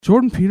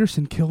Jordan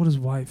Peterson killed his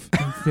wife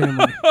and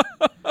family.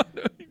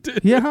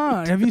 Yeah,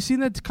 huh? Have you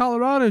seen that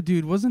Colorado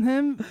dude? Wasn't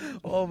him?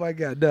 Oh my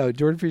God, no!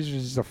 Jordan Peterson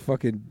is just a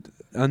fucking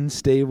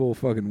unstable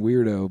fucking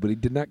weirdo, but he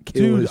did not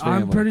kill his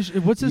family. I'm pretty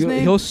sure. What's his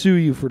name? He'll sue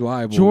you for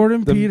libel.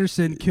 Jordan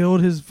Peterson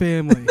killed his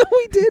family. No,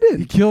 he didn't.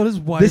 He killed his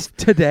wife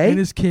today and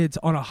his kids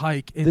on a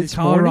hike in this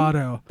Colorado.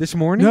 Morning? This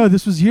morning? No,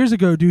 this was years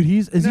ago, dude.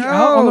 Is he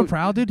out on the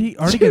prowl, dude? He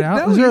already get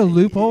out? No, is there a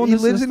loophole in the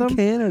system? He lives in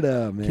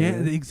Canada,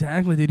 man.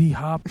 Exactly, dude. He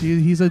hopped,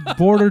 dude. He's a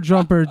border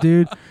jumper,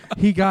 dude.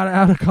 He got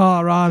out of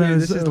Colorado.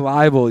 Dude, this is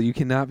libel. You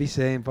cannot be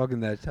saying fucking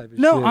that type of shit.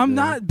 No, I'm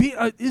not.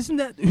 Isn't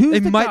that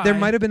who's the guy? There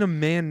might have been a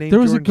man named there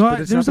was Jordan, a guy.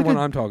 but it's there not was the like one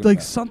I'm talking like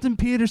about. something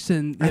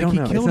Peterson. I don't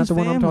know. He killed it's not his the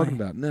one I'm talking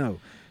about. No,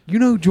 you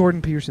know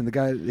Jordan Peterson, the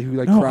guy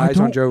who cries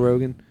on Joe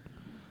Rogan.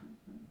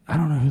 I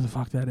don't know who the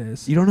fuck that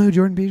is. You don't know who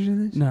Jordan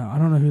Peterson is? No, I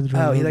don't know who the Joe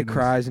Rogan is. He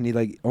cries and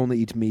he only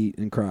eats meat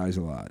and cries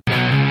a lot.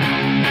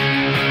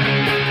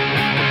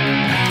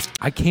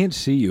 I can't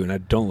see you, and I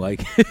don't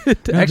like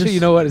it. No, actually, you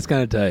know what? It's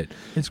kind of tight.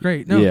 It's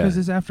great. No, because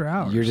it's after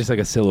hours. You're just like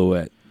a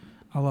silhouette.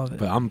 I love it.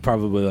 But I'm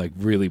probably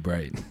really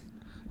bright.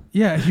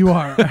 Yeah, you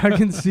are. I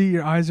can see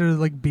your eyes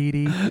are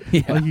beady.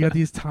 Yeah. Like you got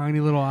these tiny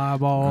little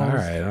eyeballs. All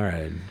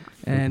right.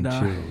 And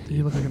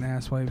you look like an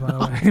asswipe, by the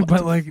way.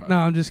 But no,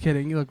 I'm just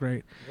kidding. You look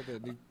great.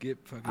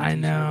 I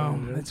know.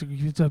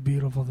 It's a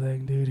beautiful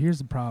thing, dude. Here's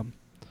the problem.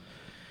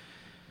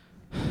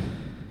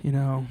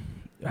 I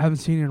haven't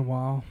seen you in a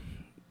while.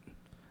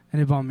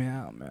 And it bummed me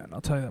out, man.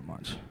 I'll tell you that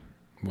much.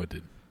 What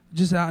did?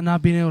 Just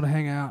not being able to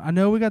hang out. I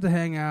know we got to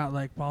hang out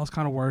while I was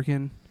kind of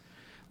working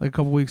a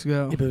couple weeks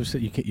ago. Yeah,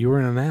 but you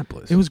were in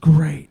Annapolis. It was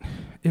great.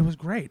 It was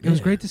great. Yeah. It was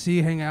great to see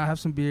you hang out, have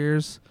some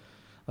beers,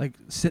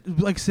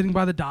 sitting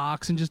by the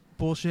docks and just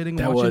bullshitting.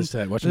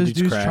 Watching those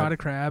dudes try to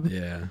crab.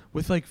 Yeah.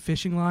 With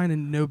fishing line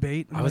and no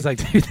bait. I was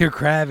dude, they're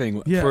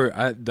crabbing. Yeah.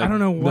 I don't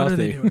know what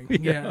they're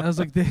doing. Yeah. I was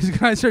like, these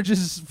guys are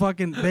just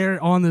fucking.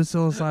 They're on the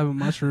psilocybin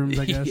mushrooms,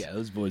 I guess. Yeah,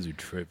 those boys are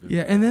tripping.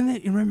 Yeah, and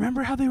then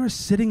remember how they were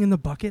sitting in the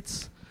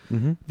buckets.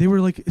 Mm-hmm. They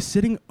were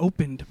sitting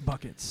opened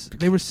buckets.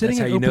 They were sitting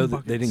in open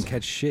buckets. They didn't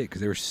catch shit because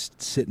they were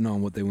sitting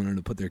on what they wanted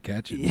to put their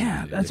catch in.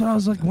 Yeah, that's what I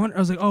was like. I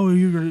was like,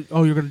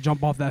 you're gonna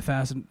jump off that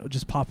fast and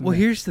just pop. Well,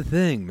 here's the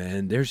thing,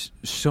 man. There's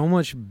so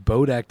much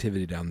boat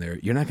activity down there.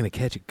 You're not gonna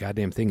catch a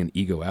goddamn thing in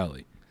Ego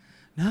Alley.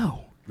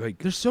 No,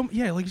 there's so like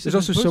you said. There's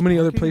also so many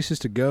other places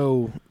to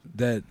go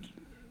that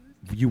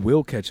you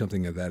will catch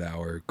something at that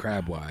hour,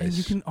 crab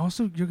wise. And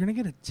you're gonna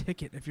get a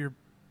ticket if you're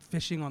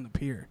fishing on the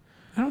pier.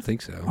 I don't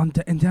think so.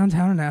 In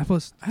downtown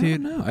Annapolis, dude. I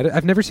don't know.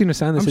 I've never seen a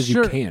sign that says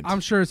you can't. I'm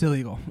sure it's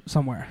illegal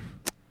somewhere.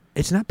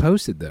 It's not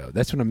posted though.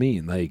 That's what I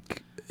mean.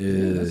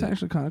 That's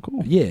actually kind of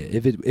cool. Yeah.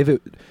 If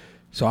it.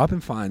 So I've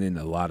been finding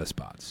a lot of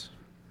spots.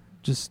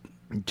 Just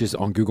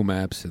on Google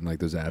Maps and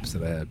those apps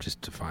that I have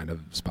just to find a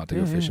spot to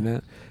go fishing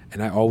at.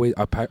 And I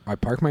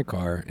park my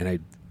car and I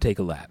take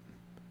a lap,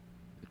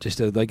 just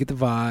to get the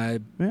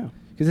vibe. Yeah.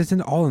 Because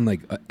it's all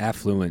in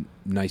affluent,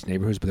 nice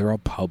neighborhoods, but they're all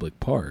public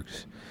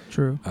parks.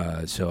 True.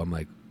 So I'm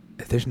like,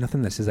 if there's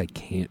nothing that says I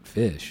can't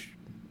fish,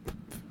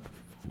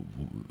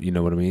 you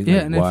know what I mean? Yeah,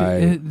 and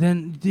why?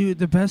 Then dude,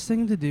 the best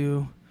thing to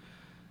do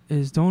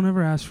is don't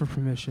ever ask for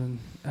permission.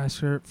 Ask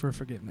for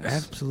forgiveness.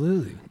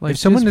 Absolutely. If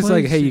someone is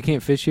like, hey, you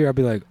can't fish here, I'll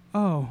be like,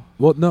 oh.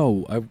 Well,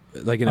 no.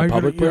 In a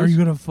public place? Are you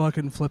going to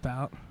fucking flip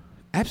out?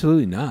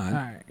 Absolutely not. All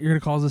right. You're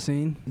going to cause a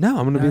scene? No,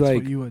 I'm going to be like.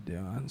 That's what you would do,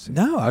 honestly.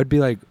 No, I would be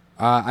like,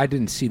 I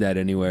didn't see that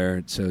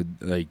anywhere. So,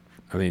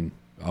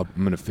 I'm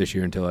going to fish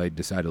here until I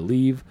decide to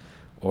leave,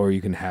 or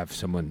you can have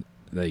someone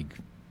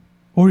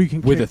or you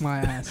can kick my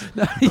ass.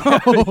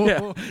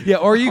 Yeah,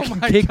 or you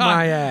can kick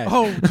my ass.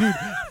 Oh, dude,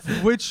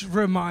 which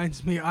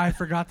reminds me, I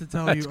forgot to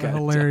tell you a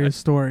hilarious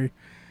story.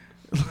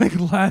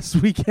 Last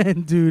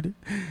weekend, dude.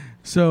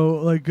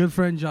 So, good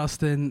friend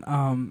Justin,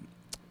 I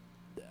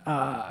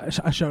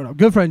showed up.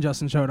 Good friend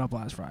Justin showed up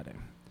last Friday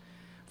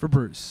for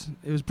Bruce.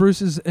 It was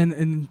Bruce's,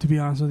 and to be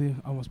honest with you,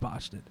 I almost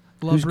botched it.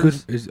 Who's good?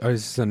 Is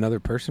this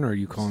another person, or are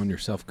you calling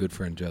yourself good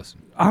friend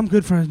Justin? I'm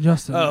good friend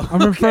Justin. Oh,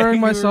 I'm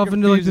referring myself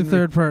into the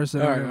third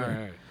person. All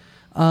right.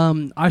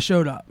 I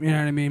showed up. You know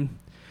what I mean?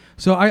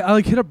 So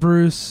I hit up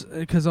Bruce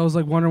because I was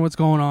wondering what's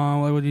going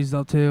on, what he's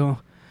up to,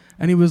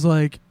 and he was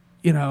like,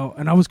 and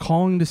I was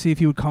calling to see if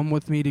he would come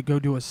with me to go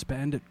do a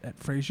spend at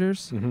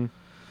Fraser's. Mm-hmm.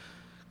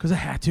 Because I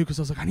had to, because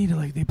I was like, I need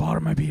to they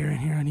bought my beer in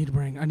here. I need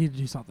to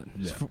do something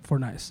for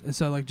nice, and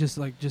so just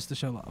to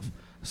show love.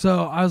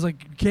 So I was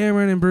like,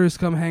 Cameron and Bruce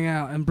come hang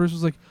out, and Bruce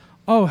was like,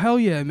 oh hell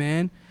yeah,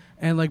 man.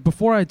 And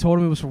before I told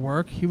him it was for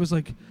work, he was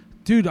like,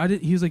 dude,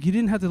 he was like, you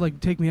didn't have to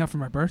take me out for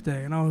my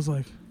birthday, and I was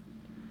like,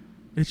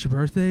 it's your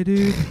birthday,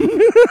 dude.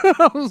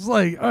 I was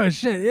like, oh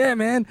shit, yeah,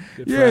 man,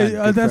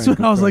 that's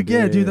what I was like,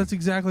 yeah, dude, that's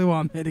exactly why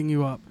I'm hitting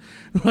you up,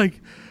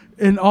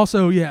 and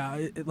also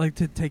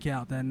to take you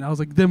out. Then I was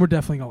like, then we're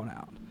definitely going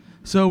out.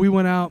 So we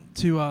went out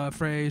to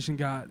Frage and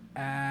got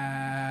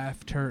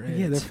after it.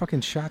 Yeah, their fucking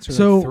shots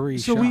are 3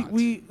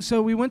 shots.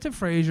 So we went to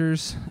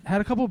Fraser's,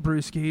 had a couple of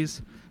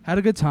brewskis, had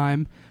a good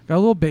time, got a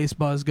little bass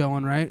buzz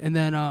going, right? And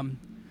then,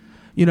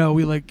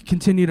 we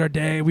continued our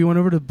day. We went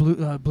over to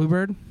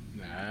Bluebird.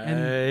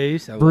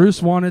 Nice. And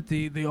Bruce wanted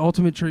the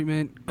ultimate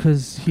treatment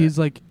because he's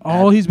like,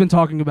 all he's been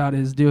talking about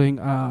is doing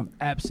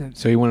absinthe.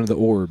 So he wanted the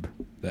orb.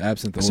 The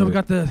absinthe orb. So we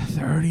got the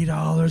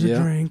 $30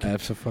 a drink.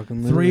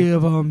 Absolutely. 3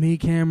 of them, me,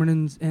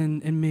 Cameron,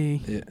 and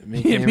me. Yeah,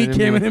 me,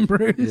 Cameron, and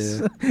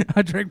Bruce. Yeah.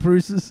 I drank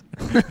Bruce's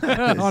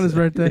on his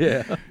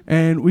birthday. Yeah.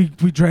 And we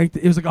drank,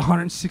 it was like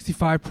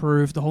 165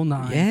 proof, the whole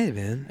 9. Yeah,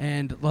 man.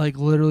 And like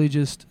literally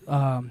just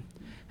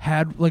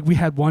we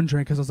had one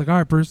drink because I was like, all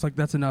right, Bruce, like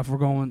that's enough. We're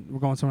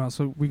going somewhere else.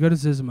 So we go to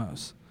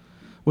Zizimo's,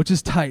 which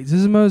is tight.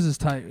 Zizimo's is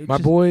tight. My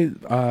boy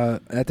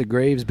at the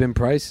Graves, Ben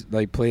Price,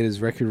 like played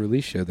his record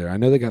release show there. I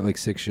know they got like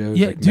 6 shows.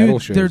 Yeah, like dude, metal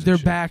shows they're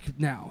back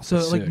now. So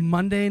That's like sick.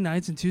 Monday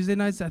nights and Tuesday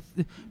nights.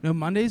 No,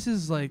 Mondays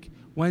is like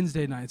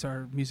Wednesday nights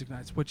are music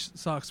nights, which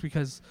sucks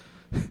because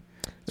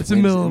it's the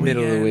middle of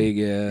the week.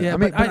 Yeah. Yeah, I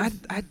mean, but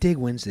I dig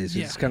Wednesdays.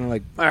 Yeah. It's kind of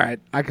like, all right,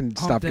 I can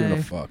stop giving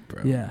a fuck,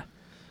 bro. Yeah.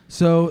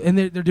 So and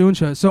they're doing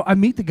shows. So I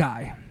meet the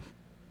guy.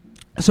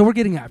 So we're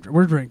getting after.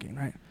 We're drinking,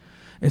 right?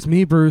 It's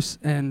me, Bruce,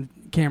 and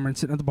Cameron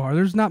sitting at the bar.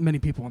 There's not many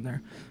people in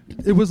there.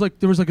 There was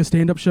like a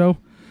stand-up show.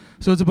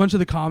 So it's a bunch of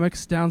the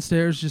comics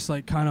downstairs just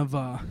like kind of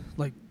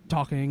like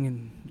talking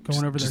and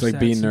going over just their like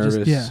sets being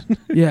nervous.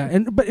 Yeah.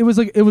 But it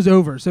was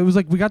over. So it was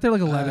like we got there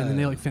like 11 and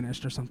they like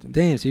finished or something.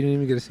 Damn, so you didn't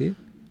even get to see it?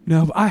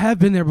 No, but I have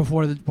been there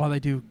before while they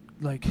do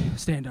like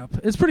stand-up.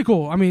 It's pretty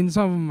cool. I mean,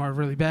 some of them are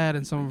really bad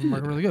and some of them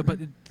are really good. But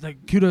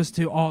like kudos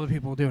to all the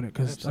people doing it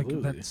because like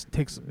that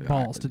takes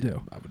balls to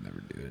do. I would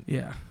never do it.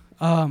 Yeah.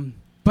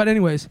 But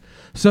anyways,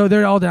 so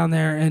they're all down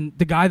there, and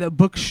the guy that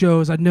books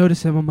shows, I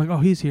notice him. I'm like, oh,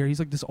 he's here. He's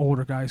like this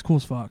older guy. He's cool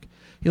as fuck.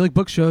 He like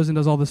books shows and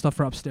does all this stuff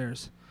for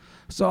upstairs.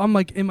 So I'm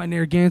like in my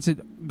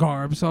Narragansett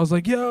garb. So I was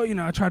like, yo,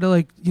 I try to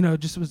like,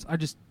 I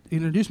just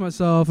introduce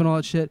myself and all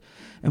that shit.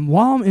 And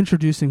while I'm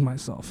introducing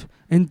myself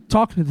and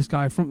talking to this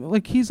guy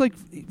he's like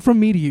from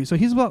me to you. So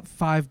he's about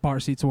 5 bar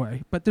seats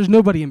away, but there's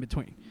nobody in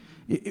between.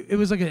 It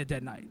was like a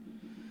dead night.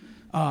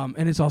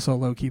 And it's also a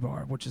low-key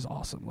bar, which is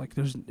awesome. Like,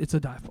 it's a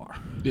dive bar.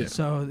 Yeah.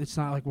 So it's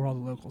not like where all the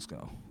locals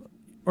go.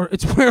 Or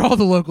it's where all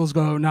the locals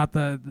go, not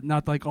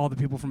like all the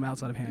people from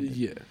outside of Hampton.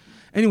 Yeah.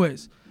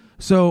 Anyways,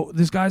 so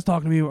this guy's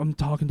talking to me. I'm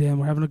talking to him.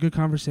 We're having a good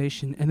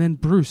conversation. And then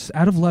Bruce,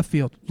 out of left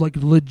field, like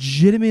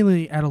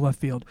legitimately out of left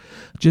field,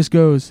 just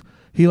goes,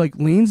 he like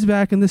leans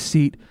back in the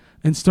seat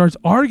and starts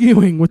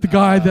arguing with the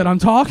guy that I'm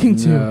talking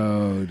to.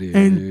 No, dude.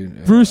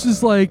 And Bruce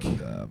is like...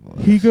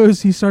 He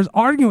starts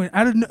arguing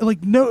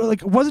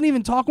wasn't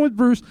even talking with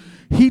Bruce.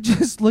 He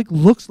just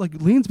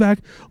leans back,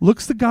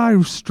 looks the guy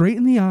straight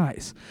in the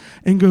eyes,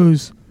 and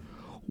goes,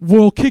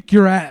 "We'll kick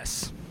your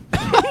ass."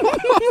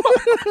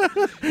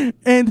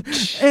 and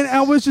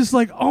I was just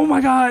like, oh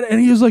my god. And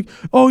he was like,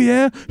 oh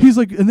yeah. He's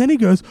like, and then he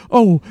goes,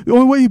 oh, the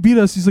only way you beat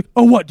us. He's like,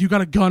 oh what? Do you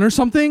got a gun or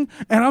something?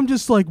 And I'm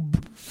just like,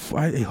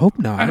 I hope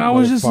not. And I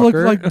was just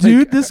like,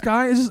 dude, this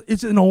guy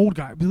it's an old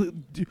guy.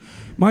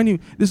 Mind you,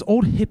 this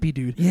old hippie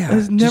dude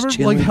has never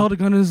like held a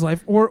gun in his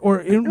life,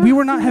 we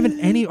were not having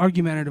any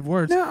argumentative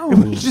words. No. It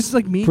was just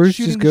like me. Bruce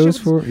shooting just goes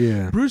for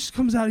it. Bruce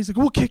comes out. He's like,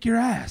 we'll kick your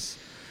ass.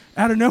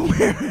 Out of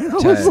nowhere. I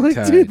was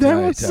like, dude, that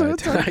was so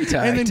tight.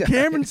 And then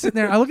Cameron's sitting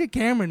there. I look at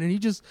Cameron,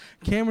 and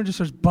Cameron just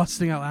starts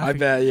busting out laughing. I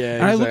bet, yeah.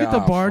 And I look at the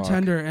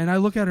bartender, and I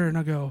look at her, and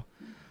I go,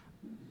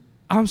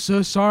 I'm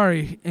so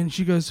sorry. And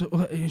she goes,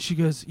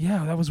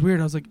 yeah, that was weird.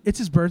 I was like, it's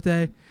his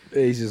birthday.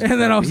 And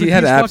then I was like,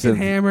 he's fucking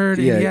hammered,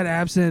 and he had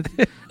absinthe.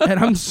 And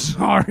I'm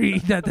sorry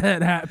that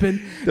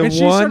happened. The and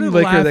one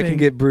liquor laughing. That can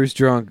get Bruce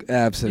drunk,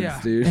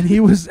 absinthe, dude. And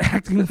he was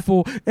acting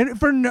full. And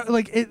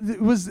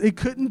it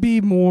couldn't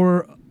be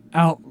more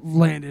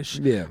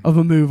outlandish of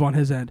a move on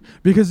his end,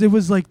 because it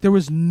was like there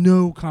was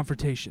no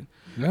confrontation.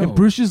 No. And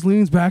Bruce just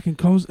leans back and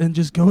goes in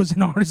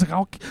hard. He's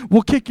like,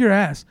 we'll kick your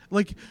ass.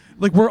 Like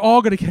we're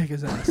all gonna kick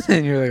his ass.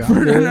 And you're like,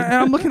 and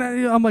I'm looking at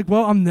you. I'm like,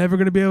 well, I'm never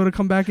gonna be able to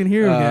come back in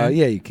here again.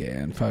 Yeah, you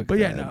can. Fuck. But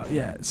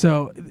that.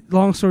 So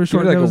long story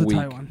short, like that was a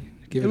tight one.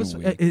 Give it a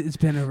week. It's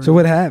been over. So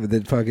what happened?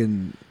 That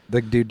fucking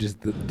dude just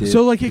did.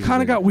 So like it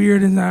kind of got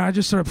weird, and then I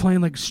just started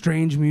playing like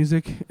strange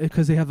music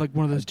because they have like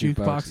one of those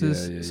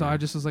jukeboxes. Yeah, so I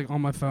just was like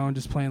on my phone,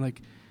 just playing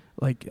like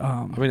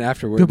I mean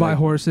afterwards Goodbye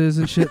Horses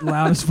and shit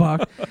loud as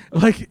fuck.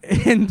 Like,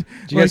 and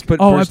did you guys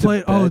put I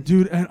played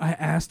dude, and I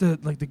asked the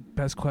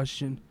best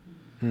question.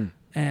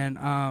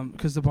 And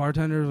because the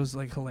bartender was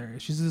like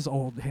hilarious. She's this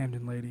old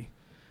Hamden lady.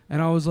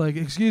 And I was like,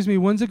 excuse me,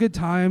 when's a good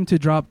time to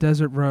drop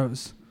Desert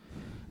Rose?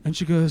 And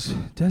she goes,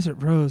 Desert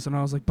Rose. And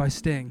I was like, by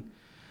Sting.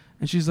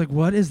 And she's like,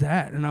 what is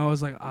that? And I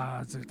was like,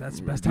 that's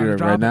the best time to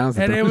drop it.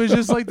 And it was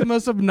just like the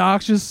most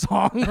obnoxious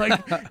song,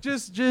 like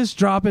just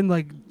dropping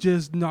like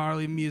just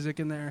gnarly music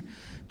in there,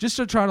 just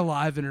to try to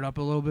liven it up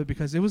a little bit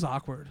because it was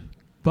awkward.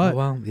 But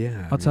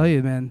I'll tell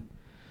you, man,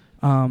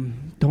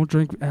 don't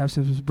drink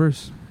absinthe with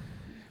Bruce.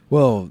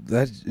 Well,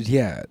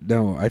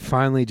 I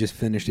finally just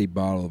finished a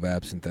bottle of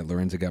absinthe that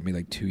Lorenza got me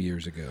like 2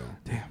 years ago.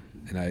 Damn.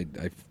 And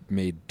I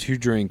made 2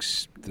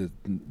 drinks the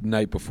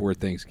night before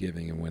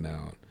Thanksgiving and went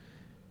out.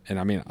 And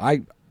I mean,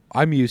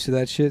 I'm used to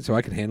that shit, so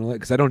I can handle it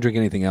because I don't drink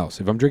anything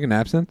else. If I'm drinking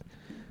absinthe,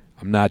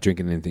 I'm not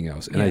drinking anything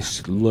else. And Yeah. I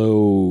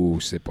slow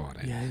sip on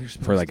it Yeah, you're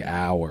for like supposed to.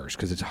 hours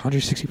because it's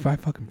 165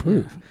 fucking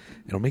proof. Yeah.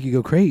 It'll make you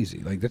go crazy.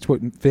 Like that's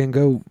what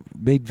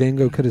made Van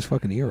Gogh cut his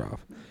fucking ear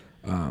off.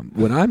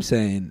 What I'm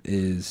saying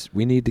is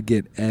we need to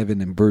get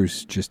Evan and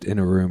Bruce just in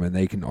a room and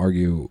they can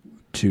argue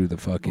to the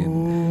fucking...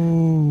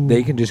 Ooh.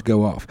 They can just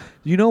go off.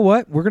 You know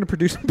what? We're going to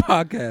produce a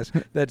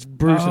podcast that's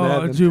Bruce and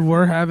Evan. Dude,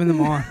 we're having them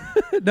on.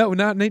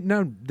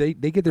 No, they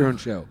get their own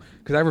show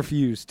because I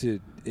refuse to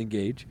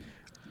engage.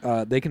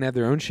 They can have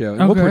their own show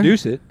and we'll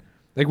produce it.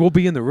 Like we'll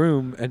be in the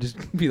room and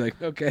just be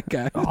like, okay,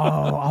 guys. Oh,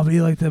 I'll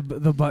be like the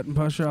button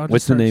pusher. I'll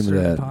What's just the start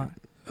name of stirring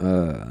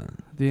that? pot.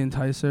 The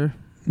Enticer.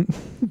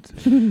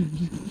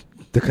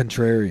 The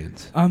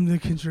Contrarians. I'm the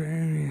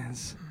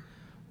Contrarians.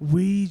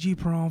 Ouija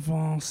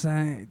Provence.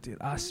 Dude,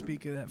 I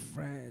speak of that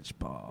French,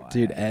 boy.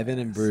 Dude, Evan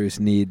and Bruce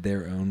need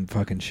their own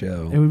fucking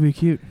show. It would be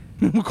cute.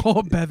 We'll call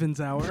it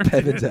Bevan's Hour.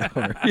 Bevan's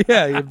Hour.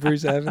 Yeah,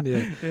 Bruce Evan,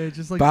 Yeah,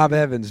 just like Bob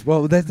Evans.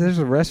 Well, there's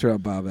a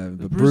restaurant, Bob Evans.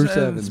 But Bruce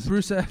Evans.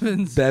 Bruce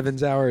Evans.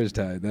 Bevan's Hour is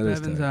tight. That is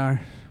Bevan's tight.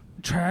 Hour.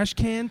 Trash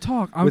Can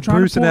Talk. I'm with trying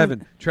Bruce to and pull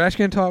Evan. Trash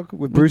Can Talk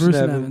with Bruce and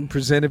and Evan. Evan.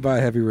 Presented by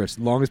Heavy Riffs.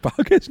 Longest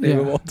podcast name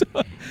of all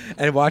time.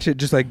 And watch it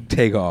just like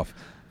take off.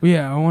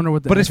 Yeah, I wonder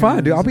what the But it's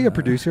fine, dude. I'll be a acronym is.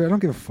 producer. I don't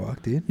give a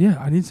fuck, dude. Yeah,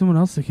 I need someone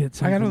else to get I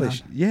something. got all done.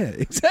 this. Yeah,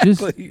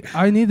 exactly.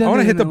 I need that. I want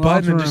to in hit the locked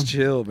button and room. just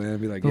chill, man.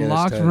 Be like, The yeah, that's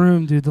locked tight.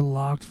 room, dude. The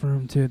locked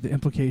room, too. The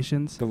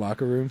implications. The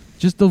locker room.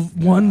 Just the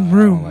one I don't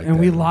room, like and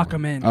we that lock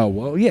room. them in. Oh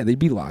well, yeah, they'd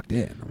be locked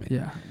in. I mean,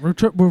 Yeah, we're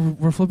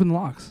flipping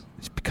locks.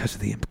 it's because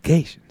of the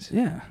implications.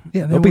 Yeah,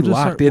 Yeah, And they'll then be we'll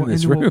just locked start- in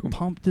this and then room. We'll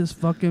pump this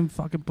fucking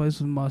place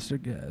with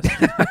mustard gas.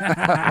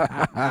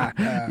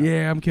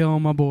 Yeah, I'm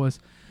killing my boys.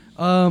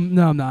 No,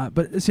 I'm not.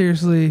 But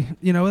seriously,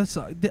 you know, it's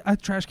a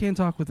Trash Can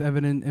Talk with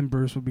Evan and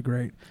Bruce would be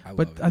great.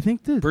 I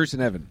think that Bruce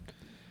and Evan.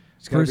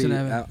 It's gotta Bruce be and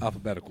Evan.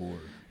 Alphabetical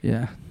order.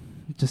 yeah,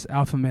 just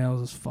alpha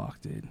males as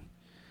fuck, dude.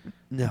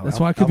 No, That's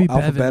why it could be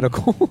Bevan.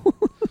 alphabetical.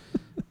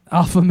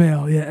 Alpha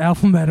male, yeah,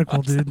 alpha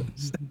medical, dude.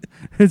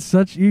 It's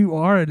such you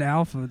are an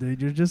alpha, dude.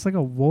 You're just like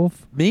a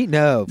wolf. Me?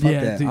 No, fuck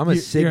Yeah, that. dude, I'm a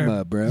you're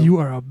Sigma, bro. You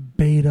are a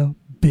beta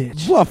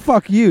bitch. Well,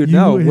 fuck you. You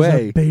No is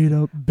way. A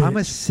beta bitch. I'm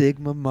a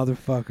Sigma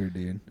motherfucker,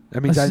 dude.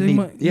 That means A I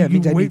Sigma, need. Yeah, it you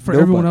means I wait need for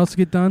nobody. everyone else to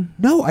get done.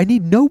 No, I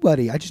need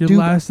nobody. I just You're do.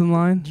 last in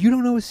line. You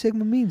don't know what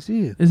Sigma means, do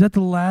you? Is that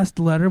the last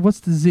letter? What's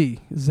the Z?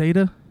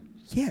 Zeta?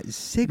 Yeah, it's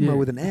Sigma Yeah.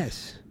 with an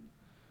S.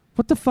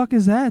 What the fuck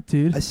is that,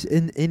 dude?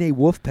 In a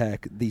wolf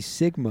pack, the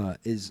Sigma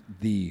is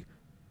the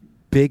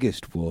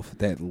biggest wolf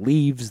that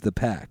leaves the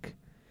pack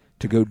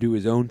to go do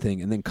his own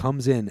thing and then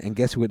comes in and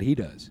guess what he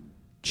does?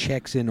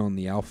 Checks in on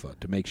the alpha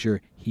to make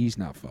sure he's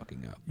not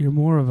fucking up. You're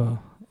more of a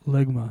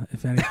ligma,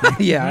 if anything.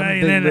 Yeah, I'm a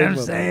You big know what I'm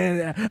ligma.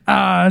 saying?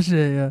 Ah,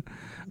 shit, yeah.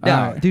 No,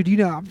 Alright. dude, you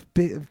know,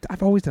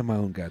 I've always done my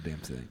own goddamn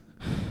thing.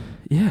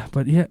 Yeah,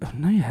 but yeah,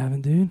 no, you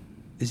haven't, dude.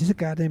 Is this a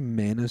goddamn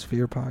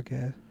manosphere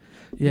podcast?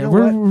 Yeah, know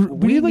we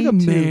what? need like a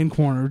need to- man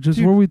corner, just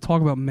Dude. where we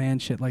talk about man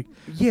shit, like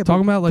Yeah,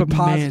 talking about like but man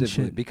positively,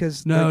 shit.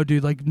 because No, like,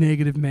 dude, like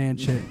negative man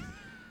shit,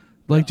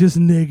 like just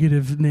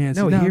negative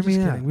Nancy. No, I'm hear just me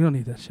kidding. out. We don't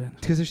need that shit.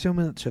 because there's so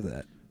much of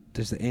that.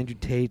 There's the Andrew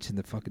Tates and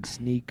the fucking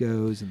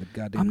Sneakos and the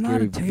goddamn I'm not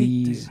Gary a Tate,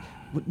 V's.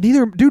 dude.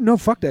 Neither, dude. No,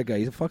 fuck that guy.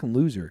 He's a fucking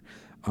loser.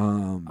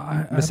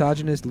 I-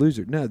 Misogynist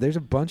loser. No, there's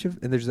a bunch of,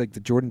 and there's like the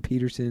Jordan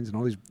Petersons and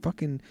all these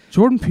fucking.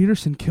 Jordan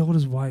Peterson killed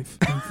his wife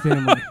and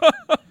family.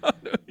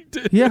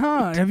 Yeah,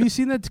 huh? Have you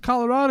seen that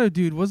Colorado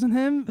dude? Wasn't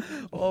him?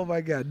 Oh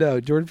my god, no!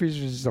 Jordan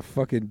Peterson is just a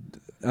fucking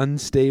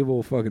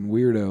unstable fucking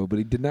weirdo, but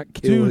he did not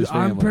kill Dude, his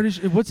family. I'm pretty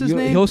sure. What's his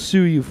name? He'll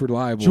sue you for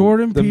libel.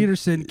 Jordan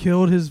Peterson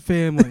killed his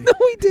family. No,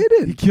 he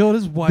didn't. He killed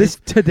his wife This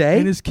today.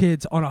 and his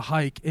kids on a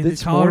hike in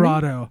This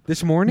Colorado.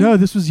 This morning. No,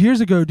 this was years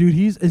ago, dude.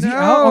 Is he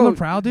out on the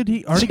prowl, dude?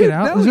 He already get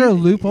out? No, Is there a he-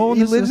 loophole in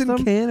He the lives system?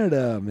 in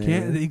Canada,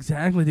 man.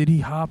 Exactly, dude. He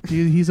hopped,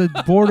 dude. He's a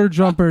border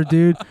jumper,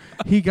 dude.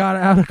 He got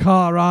out of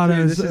Colorado.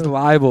 Dude, this so- is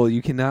libel.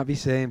 You cannot be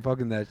saying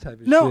fucking that type of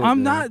shit. no,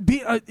 I'm man.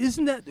 not.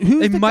 Isn't that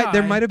who's the guy?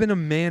 There might have been a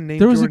man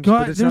named There was Jordan, a guy.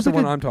 but it's There not was the like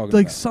one a, I'm talking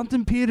like about.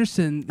 something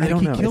Peterson. I Like don't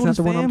he know. killed It's not his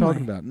the one I'm family.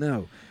 talking about.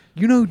 No,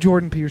 you know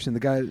Jordan Peterson, the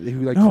guy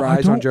who like No, I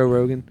cries on don't. Joe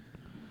Rogan.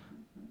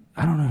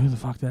 I don't know who the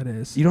fuck that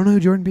is. You don't know who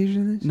Jordan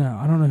Peterson is? No,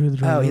 I don't know who the.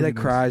 Joe Oh, he Rogan like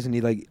is. cries and he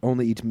like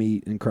only eats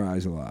meat and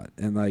cries a lot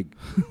and like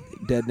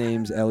dead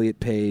names Elliot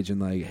Page and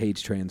like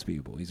hates trans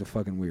people. He's a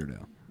fucking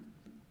weirdo.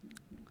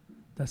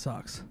 That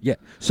sucks. Yeah.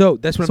 So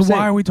that's what So I'm saying.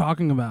 why are we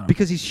talking about him?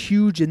 Because he's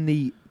huge in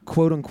the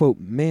quote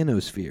unquote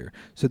manosphere.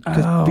 So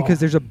Oh. because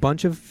there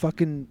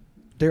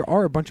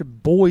are a bunch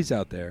of boys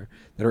out there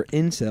that are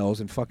incels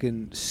and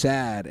fucking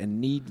sad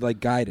and need like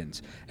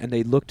guidance, and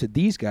they look to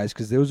these guys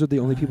because those are the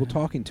only people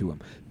talking to them.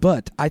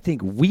 But I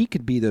think we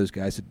could be those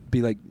guys to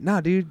be like, nah,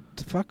 dude,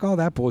 fuck all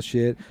that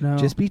bullshit. No.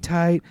 Just be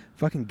tight.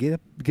 Fucking get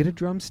a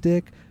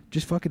drumstick.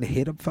 Just fucking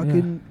hit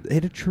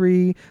a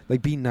tree.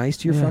 Like be nice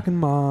to your Yeah. fucking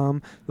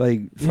mom.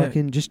 Like Yeah.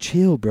 fucking just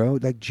chill, bro.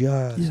 Like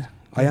just. Yeah.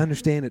 I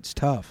understand it's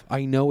tough.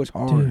 I know it's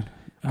hard. Dude,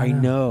 I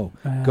know.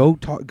 Go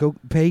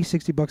pay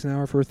 $60 an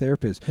hour for a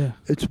therapist. Yeah.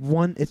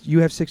 You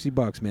have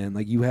 $60, man.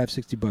 Like, you have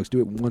 $60. Do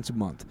it once a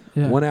month.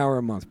 Yeah. 1 hour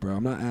a month, bro.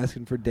 I'm not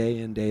asking for day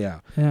in, day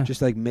out. Yeah.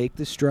 Just like make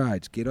the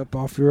strides. Get up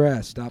off your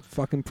ass. Stop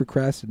fucking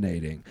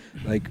procrastinating.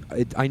 Like,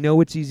 I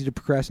know it's easy to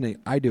procrastinate.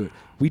 I do it.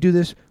 We do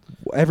this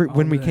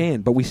when we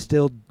can, but we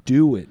still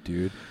do it,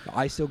 dude.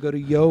 I still go to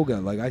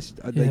yoga. Like,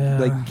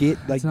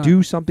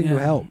 do something to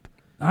help.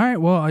 All right,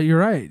 well, you're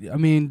right. I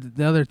mean,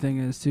 the other thing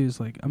is, too, is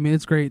like, I mean,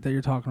 it's great that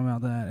you're talking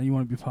about that and you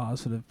want to be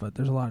positive, but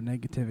there's a lot of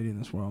negativity in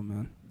this world,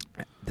 man.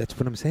 That's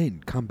what I'm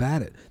saying.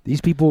 Combat it. These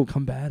people...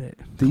 Combat it.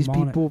 These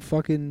people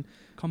fucking...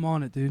 Come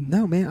on it, dude.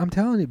 No, man, I'm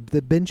telling you,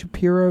 the Ben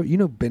Shapiro... You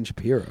know Ben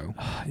Shapiro.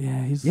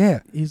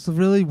 He's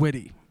really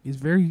witty. He's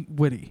very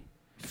witty.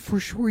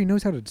 For sure, he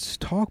knows how to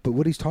talk, but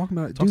what he's talking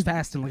about... Talks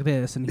fast and like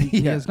this, and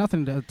he has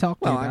nothing to talk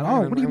to you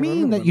about. What do you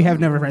mean that you have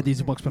never read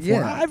these books before?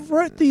 Yeah. I've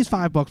read these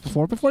 5 books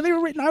before. Before they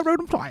were written, I wrote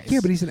them twice. Yeah,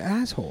 but he's an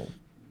asshole.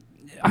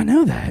 I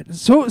know that.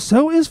 So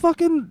is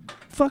fucking...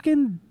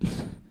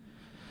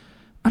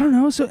 I don't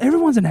know. So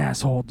everyone's an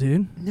asshole,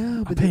 dude.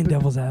 No, but... I'm playing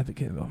devil's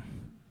advocate, though.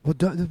 Well,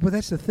 but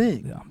that's the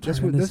thing. Yeah,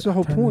 that's the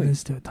whole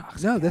point.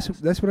 No,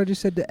 that's what I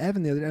just said to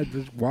Evan the other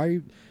day. Why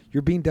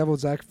you're being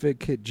devil's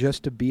advocate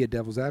just to be a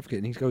devil's advocate?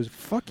 And he goes,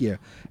 "Fuck yeah!"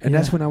 And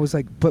that's when I was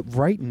like, "But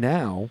right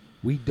now,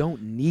 we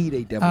don't need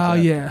a devil's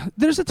advocate." Yeah,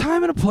 there's a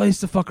time and a place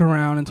to fuck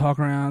around and talk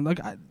around.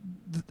 Like, I'm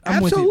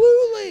absolutely.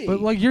 With you.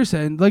 But like you're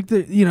saying, like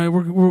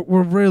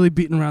we're really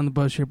beating around the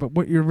bush here. But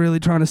what you're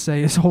really trying to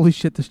say is, holy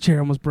shit, this chair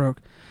almost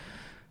broke.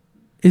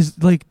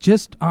 Is like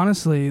just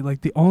honestly,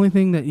 like the only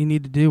thing that you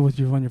need to do with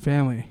your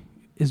family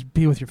is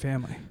be with your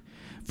family.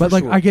 But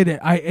like, I get it.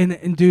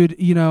 And dude,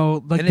 you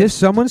know, like, and if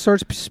someone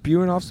starts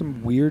spewing off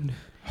some weird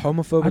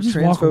homophobic,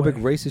 transphobic,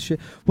 racist shit,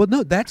 well,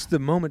 no, that's the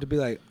moment to be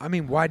like, I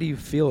mean, why do you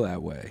feel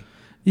that way?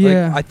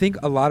 Yeah, like, I think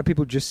a lot of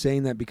people just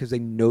saying that because they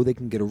know they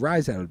can get a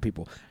rise out of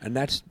people, and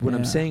that's what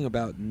I'm saying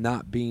about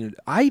not being.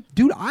 I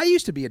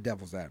used to be a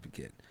devil's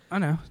advocate. I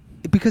know,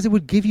 because it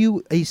would give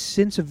you a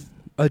sense of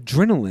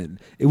adrenaline.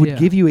 It would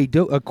give you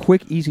a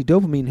quick, easy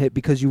dopamine hit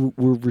because you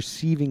were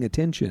receiving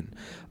attention.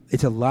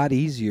 It's a lot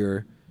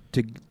easier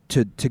to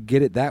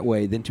get it that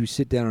way than to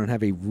sit down and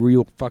have a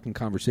real fucking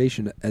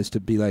conversation as to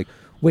be like,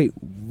 wait,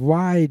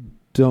 why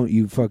don't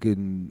you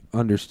fucking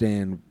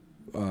understand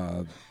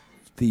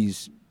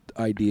these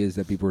ideas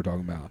that people are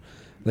talking about?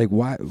 Like,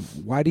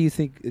 why do you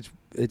think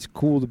it's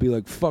cool to be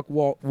like, fuck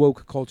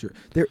woke culture?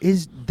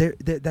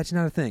 That's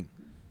not a thing.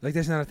 Like,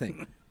 that's not a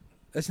thing.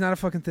 That's not a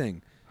fucking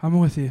thing. I'm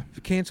with you.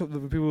 Cancel the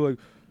people like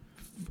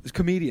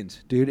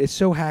comedians, dude. It's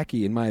so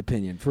hacky, in my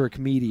opinion, for a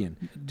comedian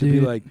to be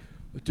like,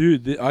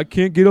 dude, I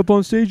can't get up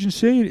on stage and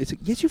say it. It's like,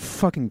 yes, you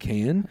fucking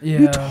can.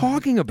 Yeah. What are you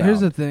talking about? Here's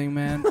the thing,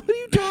 man. What are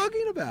you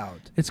talking about?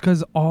 It's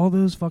because all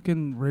those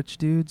fucking rich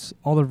dudes,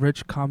 all the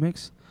rich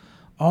comics,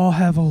 all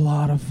have a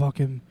lot of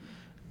fucking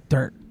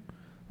dirt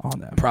on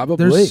them.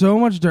 Probably. There's so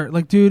much dirt.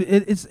 Like, dude,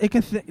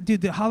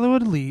 dude, the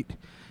Hollywood elite,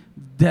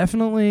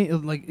 definitely,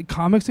 like,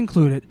 comics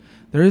included.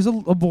 There is a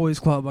boys'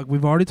 club, like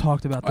we've already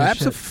talked about this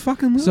shit.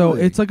 Absolutely. So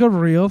it's like a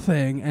real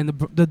thing, and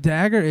the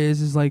dagger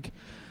is like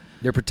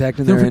they're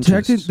protecting their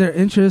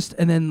interest,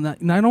 and then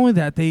not only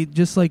that, they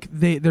just like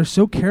they're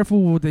so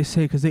careful with what they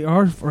say because they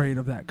are afraid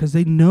of that because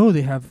they know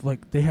they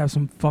have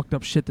some fucked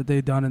up shit that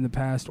they've done in the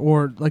past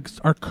or like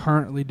are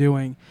currently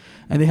doing,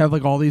 and they have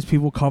like all these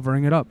people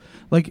covering it up.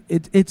 Like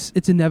it's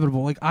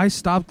inevitable. Like I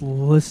stopped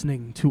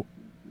listening to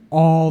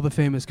all the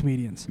famous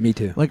comedians. Me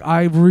too. Like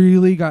I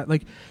really got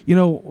like, you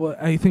know,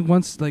 I think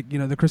once like, you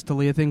know, the Chris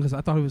D'Elia thing, because I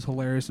thought he was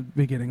hilarious at the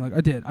beginning. Like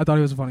I thought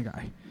he was a funny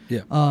guy.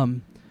 Yeah.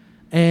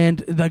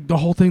 And like the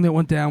whole thing that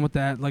went down with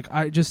that, like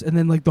and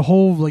then like the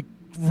whole like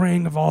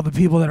ring of all the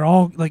people that are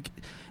all like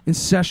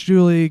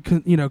incestually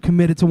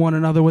committed to one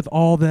another with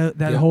all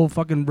that whole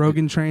fucking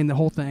Rogan train, the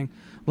whole thing.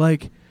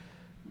 Like,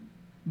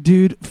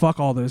 dude, fuck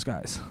all those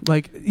guys.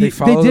 Like they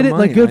did it.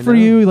 Like, good for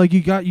you. Like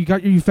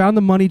you found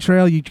the money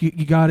trail. You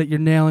got it. You're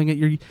nailing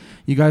it.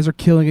 You guys are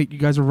killing it. You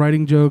guys are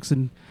writing jokes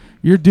and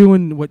you're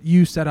doing what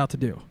you set out to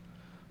do.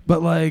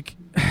 But like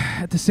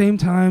at the same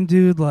time,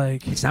 dude,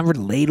 like it's not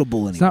relatable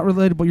anymore. It's not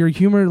relatable. Your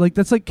humor, like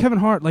that's like Kevin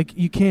Hart. Like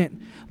you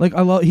can't. Like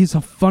he's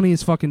the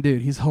funniest fucking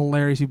dude. He's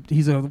hilarious.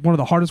 He's one of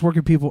the hardest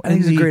working people. And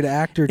he's a great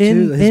actor too.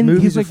 His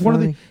movies he's like are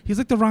funny. He's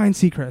like the Ryan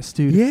Seacrest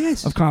dude.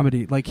 Yes. Of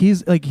comedy. Like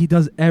he's like he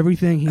does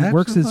everything. He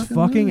works his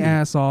fucking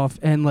ass off,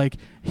 and like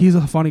he's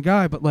a funny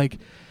guy. But like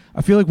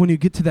I feel like when you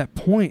get to that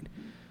point,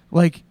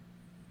 like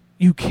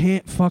you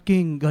can't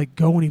fucking like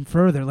go any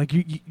further. Like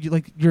you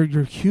like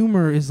your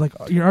humor is like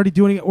you're already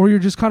doing it, or you're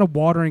just kind of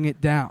watering it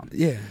down.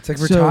 Yeah, it's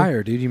like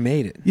retire, dude. You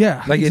made it.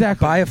 Yeah, like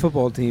exactly. Buy a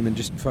football team and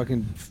just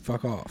fucking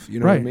fuck off. You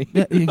know what I mean?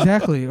 Yeah,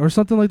 exactly, or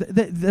something like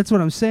that. That's what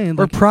I'm saying.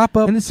 Like, or prop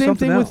up. And the same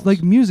thing else. with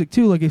like music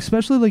too. Like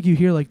especially like you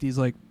hear like these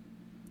like,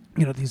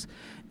 you know, these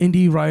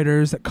indie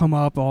writers that come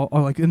up all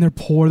like and they're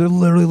poor. They're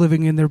literally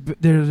living in their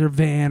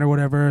van or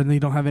whatever, and they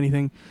don't have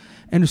anything.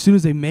 And as soon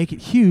as they make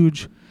it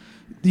huge,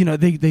 you know,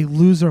 they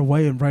lose their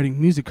way in writing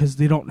music because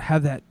they don't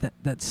have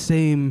that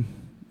same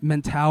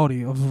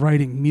mentality of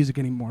writing music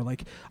anymore.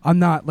 Like, I'm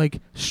not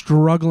like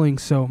struggling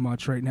so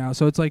much right now.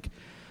 So it's like,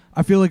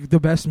 I feel like the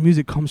best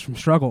music comes from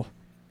struggle.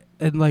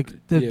 And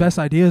like the best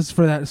ideas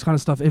for that kind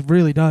of stuff, it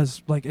really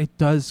does. Like, it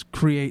does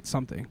create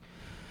something.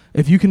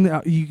 If you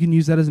can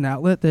use that as an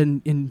outlet,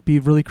 then and be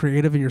really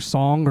creative in your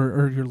song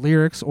or your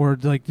lyrics or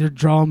like your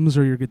drums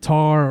or your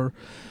guitar or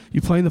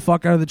you playing the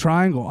fuck out of the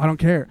triangle. I don't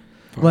care.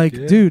 Fuck like,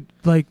 yeah. Dude,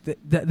 like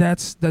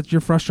that's your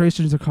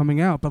frustrations are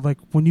coming out. But like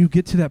when you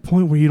get to that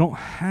point where you don't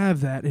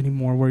have that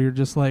anymore, where you're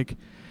just like,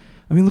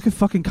 I mean, look at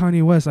fucking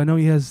Kanye West. I know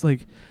he has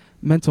like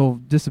mental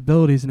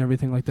disabilities and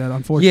everything like that,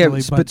 unfortunately.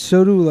 Yeah, but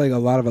so do like a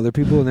lot of other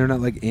people, and they're not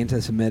like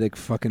anti-Semitic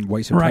fucking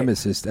white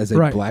supremacists as a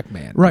black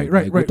man. Right.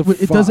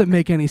 It doesn't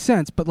make any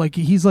sense, but like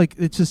he's like,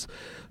 it's just,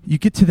 you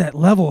get to that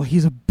level,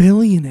 he's a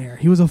billionaire.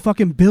 He was a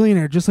fucking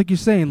billionaire, just like you're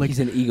saying. Like, he's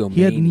an egomaniac.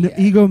 He had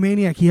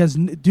egomaniac. He has,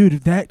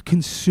 dude, that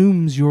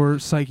consumes your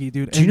psyche,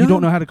 dude. And you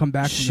don't know how to come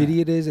back from that.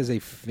 Shitty it is as a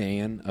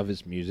fan of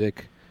his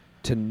music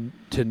to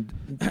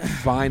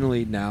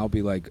finally now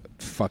be like,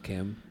 fuck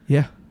him.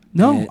 Yeah.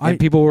 No, and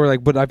people were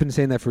like, but I've been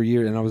saying that for a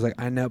year, and I was like,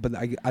 I know, but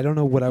I don't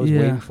know what I was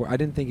waiting for. I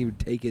didn't think he would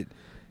take it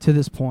to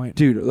this point,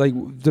 dude. Like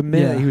the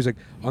minute he was like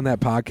on that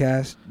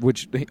podcast,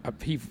 which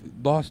he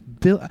lost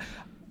Bill.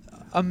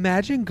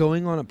 Imagine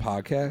going on a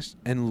podcast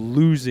and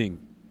losing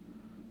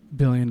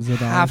billions of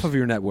dollars, half of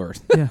your net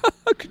worth. Yeah,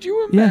 could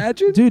you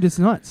imagine? Yeah. Dude, it's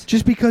nuts.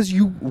 Just because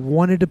you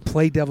wanted to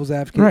play devil's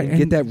advocate and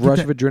get that rush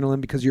of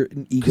adrenalin because you're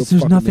an ego. Because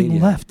there's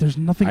nothing left. There's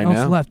nothing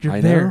else left. You're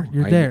there.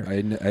 You're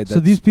there. So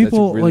these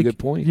people, that's a really good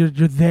point. You're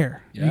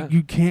there. Yeah.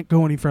 You can't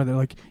go any further.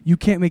 Like, you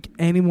can't make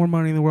any more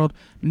money in the world.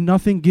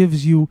 Nothing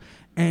gives you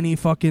any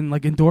fucking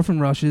like endorphin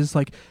rushes.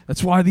 Like,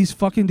 that's why these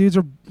fucking dudes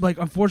are like,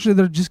 unfortunately,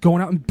 they're just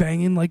going out and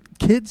banging like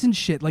kids and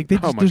shit. Like, they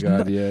just, oh my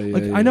God,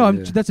 I know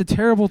that's a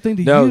terrible thing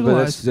to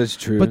utilize. But that's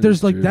true. But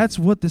there's like true. That's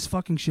what this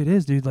fucking shit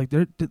is, dude. Like,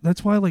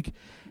 that's why like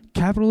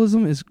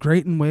capitalism is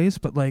great in ways,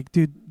 but like,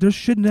 dude, there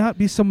should not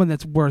be someone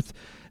that's worth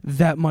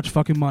that much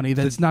fucking money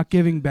that's not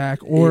giving back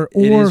or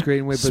it is great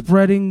in way, but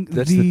spreading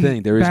that's the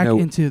thing. There is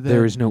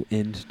no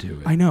end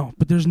to it. I know,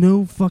 but there's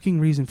no fucking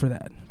reason for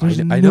that. There's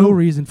no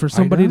reason for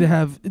somebody to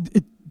have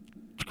it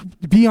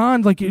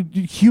beyond like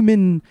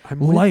human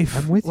life.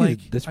 I'm with you.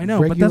 That's I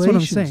know, but that's what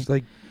I'm saying.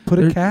 Like, put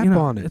a cap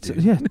on it.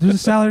 Yeah, there's a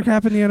salary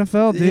cap in the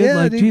NFL, dude. Yeah,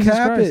 like, dude, Jesus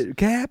cap Christ. it,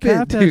 cap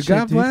it, dude.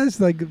 God bless.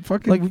 Like,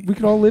 fucking, like, we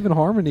could all live in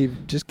harmony.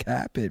 Just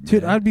cap it,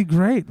 dude. Man. I'd be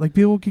great. Like,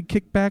 people could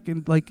kick back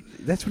and like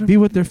that's what be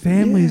with their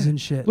families and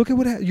shit. Look at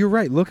what you're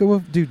right. Look at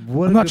what, dude.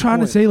 What I'm not trying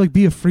to say like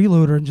be a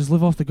freeloader and just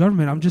live off the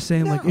government. I'm just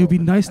saying like it would be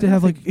nice to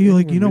have like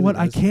you know what,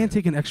 I can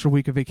take an extra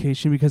week of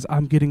vacation because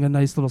I'm getting a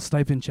nice little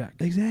stipend check.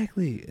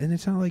 Exactly, and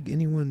it's not like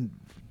anyone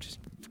just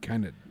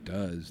kind of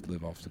does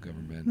live off the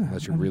government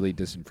unless you're really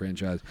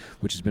disenfranchised,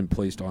 which has been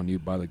placed on you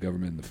by the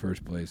government in the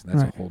first place, and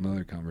that's a whole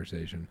nother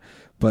conversation.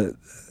 But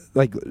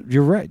like,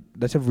 you're right,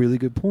 that's a really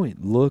good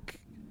point. Look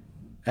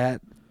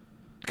at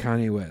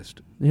Kanye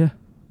West. Yeah.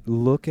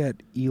 Look at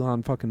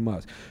Elon fucking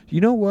Musk.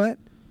 You know what?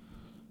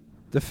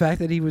 The fact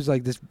that he was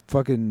like this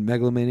fucking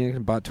megalomaniac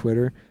and bought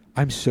Twitter,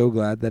 I'm so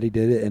glad that he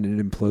did it and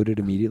it imploded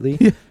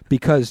immediately.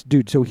 Because,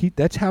 dude, so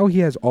that's how he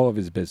has all of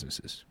his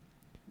businesses.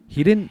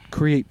 He didn't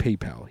create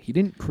PayPal. He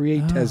didn't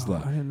create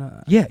Tesla. I didn't know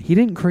that. Yeah, he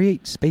didn't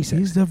create SpaceX.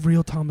 He's the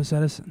real Thomas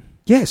Edison.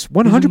 Yes,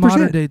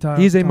 100%.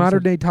 He's a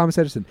modern-day Thomas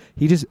Edison.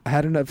 He just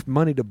had enough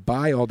money to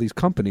buy all these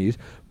companies,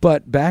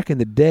 but back in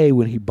the day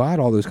when he bought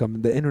all those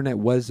companies, the internet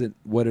wasn't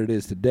what it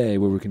is today,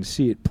 where we can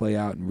see it play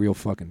out in real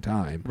fucking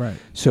time. Right.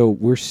 So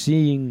we're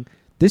seeing...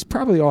 This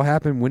probably all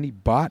happened when he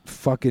bought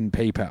fucking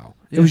PayPal.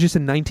 Yeah. It was just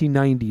in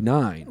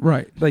 1999.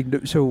 Right. Like,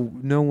 so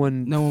no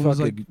one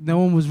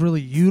was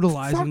really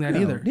utilizing that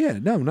either. Yeah,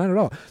 no, not at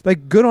all.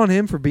 Like, good on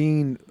him for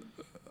being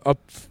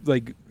up,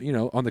 like, you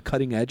know, on the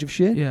cutting edge of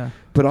shit. Yeah.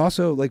 But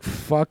also, like,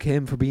 fuck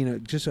him for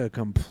being just a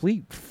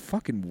complete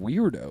fucking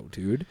weirdo,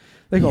 dude.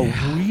 Like, a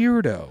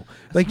weirdo.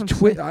 That's like,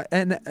 Twitter.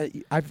 And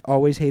I've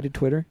always hated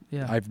Twitter.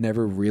 Yeah. I've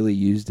never really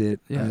used it.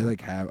 Yeah. I,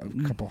 like, have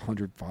a couple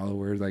hundred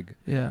followers, like,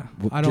 yeah,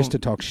 just to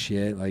talk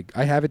shit. Like,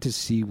 I have it to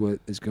see what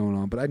is going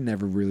on, but I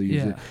never really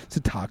use it. It's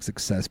a toxic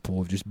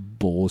cesspool of just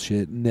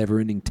bullshit,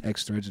 never-ending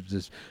text threads of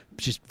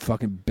just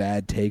fucking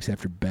bad takes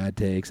after bad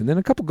takes. And then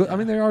a couple good... I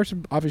mean, there are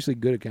some obviously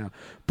good accounts,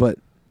 but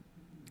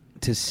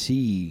to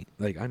see...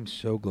 Like, I'm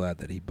so glad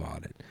that he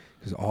bought it.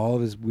 Because all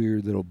of his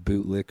weird little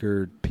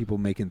bootlicker people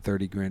making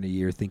 $30,000 a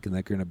year thinking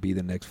they're going to be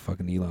the next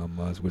fucking Elon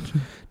Musk, which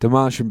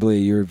demonstrably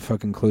you're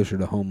fucking closer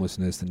to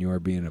homelessness than you are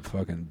being a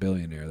fucking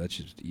billionaire. That's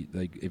just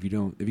like, if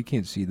you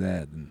can't see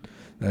that, then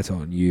that's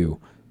on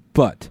you.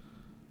 But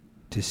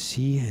to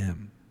see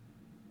him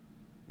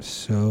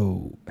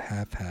so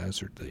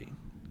haphazardly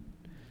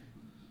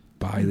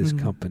buy this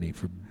company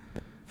for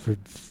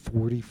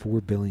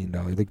 $44 billion,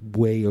 like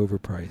way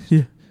overpriced,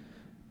 yeah,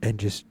 and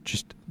just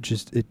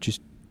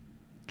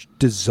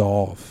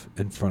dissolve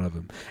in front of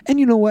him. And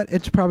you know what?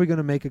 It's probably going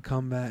to make a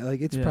comeback. Like,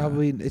 it's not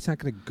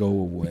going to go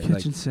away. The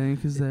kitchen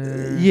sink is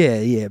there.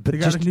 Yeah. But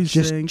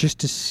just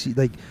to see,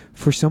 like,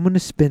 for someone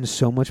to spend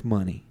so much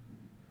money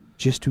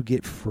just to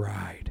get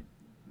fried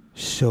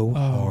so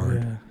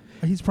hard. Yeah.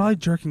 He's probably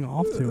jerking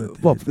off to it.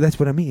 Dude. Well, that's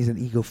what I mean. He's an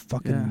ego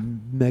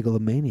fucking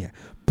megalomaniac.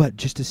 But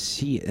just to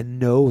see it and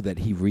know that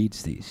he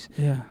reads these,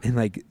 and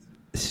like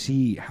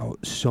see how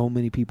so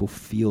many people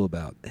feel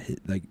about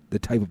like the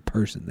type of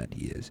person that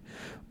he is,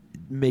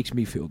 makes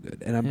me feel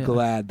good. And I'm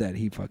glad that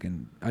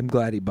I'm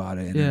glad he bought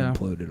it and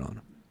imploded on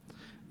him.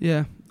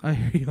 Yeah, I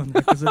hear you on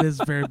that because it is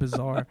very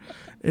bizarre.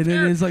 And it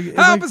is like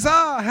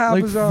bizarre! How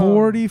like bizarre!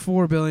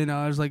 $44 billion,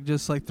 like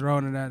just like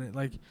throwing it at it.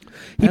 Like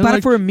he bought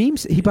it for a meme.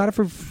 He bought it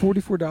for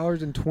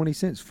 $44.20,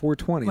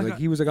 $4.20. Like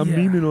he was like, I'm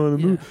memeing on a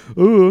move.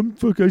 Oh,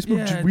 I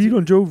smoked weed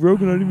on Joe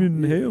Rogan. I didn't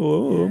even inhale.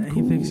 Oh, I'm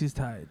cool. He thinks he's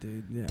tight,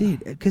 dude. Yeah.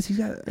 Dude, because he's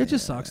got. It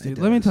just sucks, dude.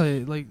 Let me tell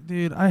you, like,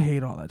 dude, I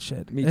hate all that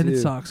shit. Me and too.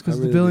 It sucks because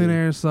really the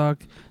billionaires suck,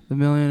 the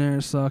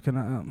millionaires suck,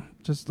 and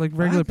just like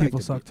regular people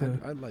suck too.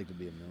 I'd like to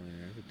be a millionaire.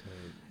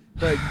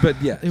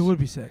 But yeah, it would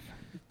be sick.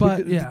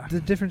 But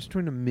the difference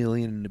between $1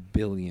 million and $1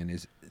 billion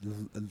is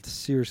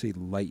seriously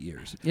light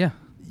years. Yeah,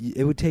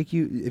 it would take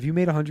you if you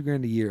made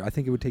 $100,000 a year. I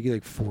think it would take you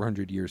like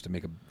 400 years to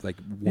make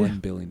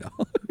 $1 billion.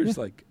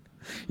 Like,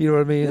 you know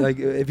what I mean? Like,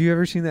 have you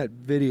ever seen that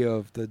video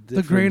of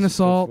the grain of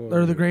salt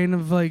or the grain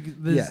of like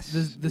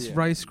this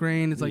rice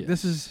grain? It's like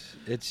this is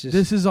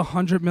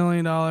 $100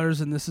 million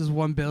and this is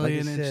 $1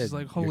 billion. Like it's just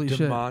like holy you're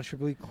shit.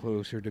 Demonstrably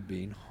closer to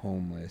being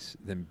homeless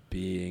than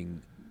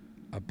being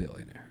a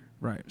billionaire.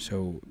 Right.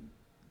 So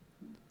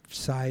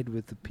side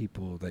with the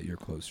people that you're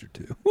closer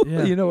to.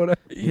 Yeah. You know what I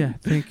mean? Yeah,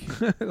 think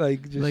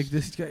like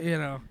this guy, you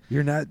know.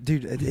 You're not,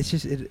 dude, it's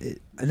just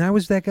and I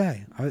was that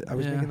guy. I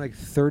was making like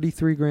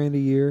 $33,000 a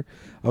year.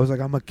 I was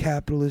like, I'm a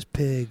capitalist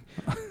pig.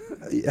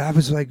 I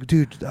was like,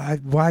 dude,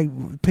 why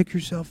pick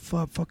yourself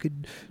up,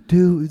 fucking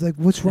dude, like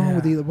what's wrong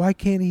with you? Why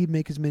can't he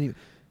make as many?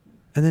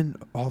 And then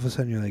all of a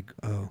sudden you're like,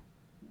 oh,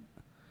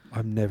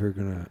 I'm never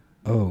gonna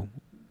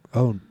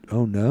Oh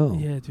no!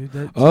 Yeah,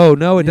 dude. Oh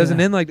no! It doesn't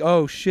end like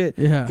oh shit.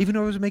 Yeah. Even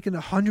though I was making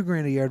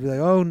 $100,000 a year, I'd be like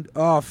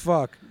oh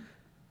fuck.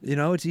 You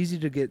know, it's easy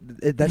to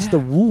get. That's the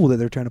wool that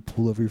they're trying to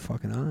pull over your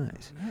fucking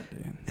eyes.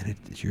 Yeah, and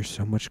you're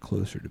so much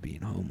closer to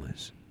being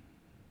homeless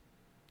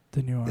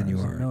than you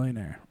are a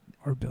millionaire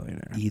or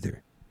billionaire.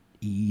 Either.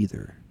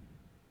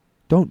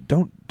 Don't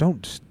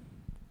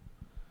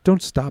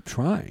stop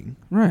trying.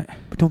 Right.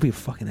 But don't be a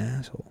fucking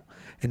asshole,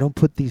 and don't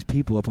put these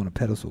people up on a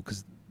pedestal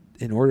because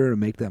in order to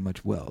make that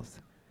much wealth.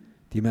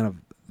 The amount of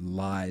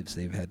lives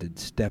they've had to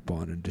step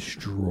on and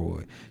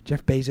destroy.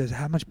 Jeff Bezos,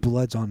 how much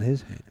blood's on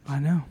his hands? I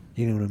know.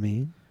 You know what I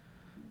mean?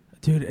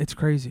 Dude, it's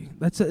crazy.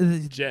 That's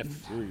Jeffrey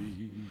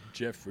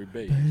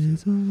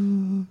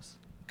Bezos.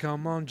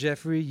 Come on,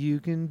 Jeffrey, you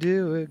can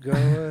do it. Go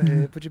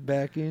ahead, put your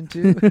back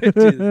into it.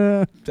 Dude,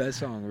 that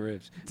song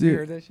rips. Dude, you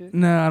heard that shit?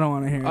 No, I don't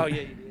want to hear it. Oh,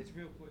 yeah, you did. It's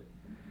real quick.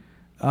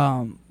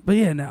 But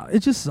yeah, no, it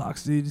just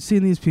sucks, dude.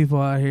 Seeing these people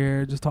out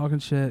here just talking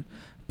shit.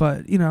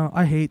 But, you know,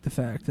 I hate the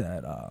fact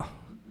that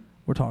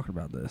we're talking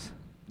about this.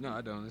 No,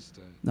 I don't.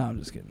 No, I'm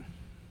just kidding.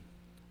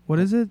 What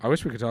is it? I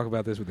wish we could talk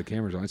about this with the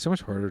cameras on. It's so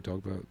much harder to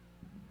talk about.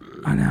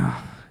 I know.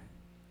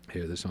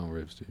 Here, this song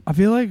rips, dude. I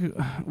feel like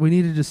we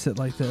need to just sit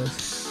like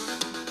this.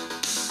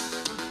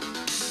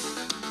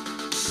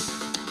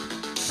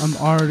 I'm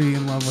already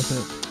in love with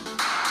it.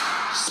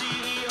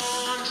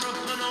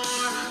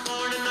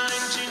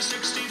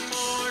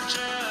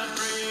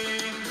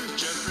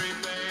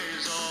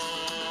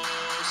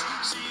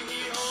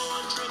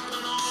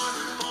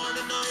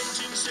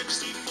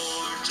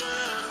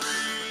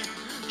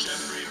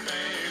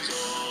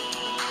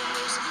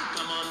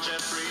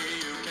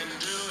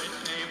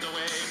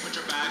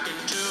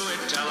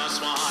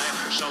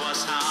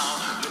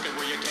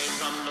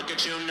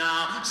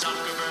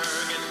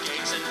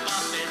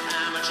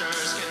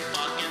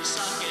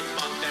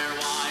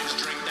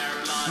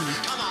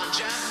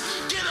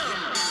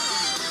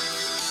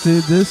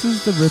 Dude, this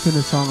is the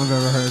rippingest song I've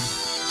ever heard.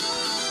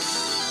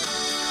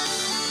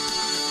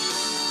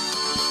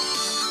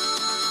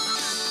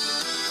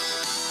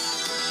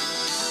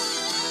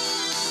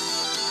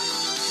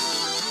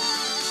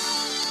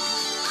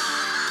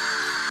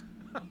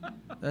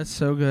 That's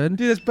so good.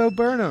 Dude, that's Bo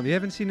Burnham. You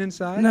haven't seen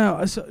Inside?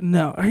 No,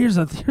 no. Here's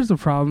the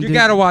problem. You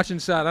gotta watch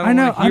Inside. I don't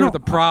want to hear the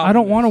problem. I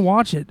don't want to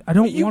watch it. I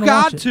don't want to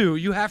watch it. You got to.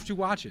 You have to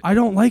watch it. I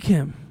don't like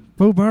him.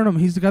 Bo Burnham.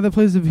 He's the guy that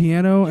plays the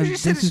piano. You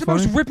just said it's the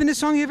most rippingest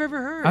song you've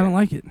ever heard. I don't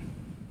like it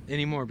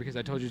anymore because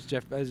I told you it's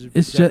Jeff Bezos.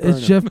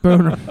 It's Jeff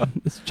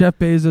Burnham. It's Jeff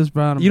Bezos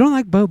Burnham. You don't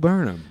like Bo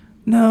Burnham?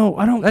 No,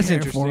 I don't. That's care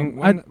interesting.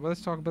 For him.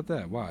 Let's talk about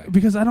that. Why?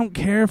 Because I don't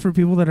care for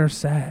people that are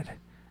sad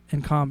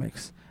in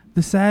comics.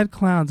 The sad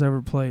clowns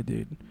ever play,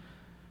 dude.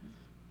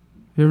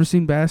 You ever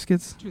seen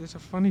Baskets? Dude, that's a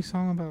funny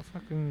song about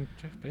fucking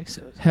Jeff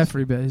Bezos.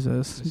 Heavy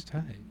Bezos. It's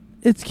tight.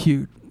 It's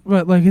cute,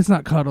 but like it's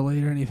not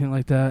cuddly or anything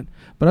like that.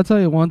 But I'll tell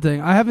you one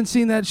thing: I haven't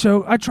seen that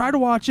show. I tried to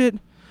watch it,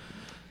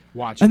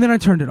 and then I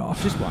turned it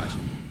off. Just watch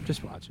it.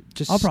 Just watch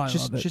it. I'll probably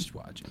love it. Just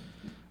watch it.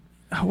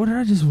 What did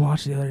I just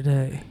watch the other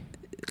day?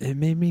 It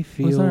made me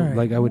feel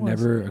like I would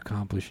never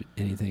accomplish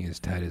anything as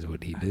tight as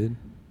what he did,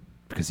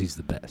 because he's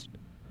the best,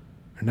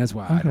 and that's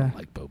why I don't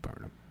like Bo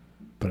Burnham,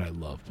 but I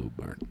love Bo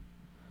Burnham.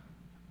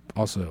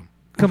 Also,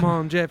 Come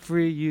on,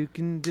 Jeffrey, you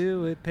can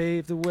do it.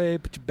 Pave the way,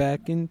 put your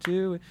back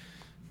into it.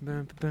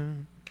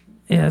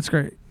 Yeah, it's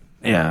great.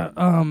 Yeah,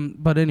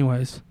 but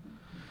anyways,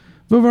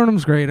 Bo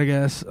Burnham's great, I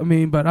guess. I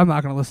mean, but I'm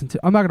not gonna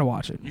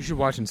watch it. You should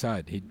watch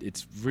Inside.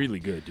 It's really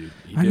good, dude.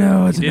 I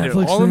know it's a Netflix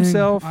thing. All thing.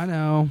 himself. I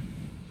know.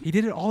 He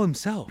did it all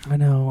himself. I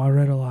know. I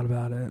read a lot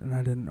about it, and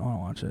I didn't want to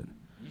watch it.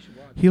 You should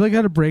watch He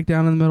had a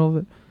breakdown in the middle of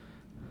it.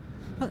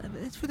 Well,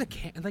 it's for the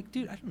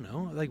dude. I don't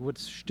know,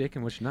 what's shtick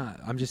and what's not.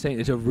 I'm just saying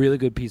it's a really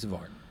good piece of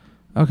art.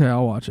 Okay,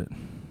 I'll watch it.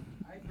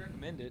 I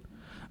recommend it.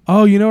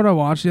 Oh, you know what I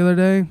watched the other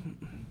day?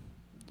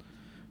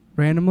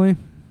 Randomly.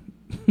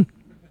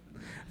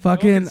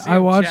 Fucking, I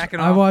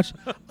watched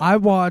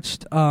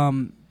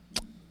Some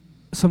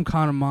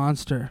Kind of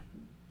Monster.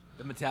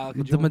 The Metallica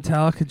The joint?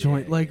 Metallica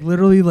joint,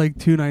 literally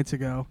 2 nights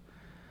ago.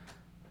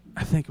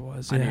 I think it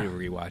was. I Yeah. need to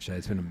rewatch that.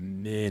 It's been a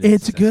minute.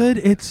 It's good.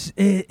 It's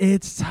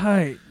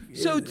tight.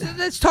 So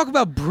let's talk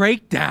about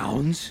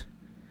breakdowns.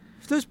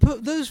 Those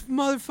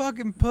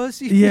motherfucking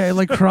pussies. Yeah,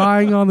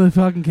 crying on the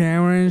fucking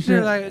camera and shit.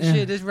 They're like,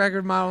 shit, this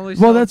record model only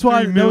well, that's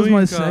why 3 that was my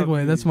million segue.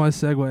 copies. That's my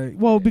segue.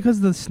 Well, because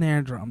of the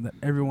snare drum that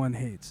everyone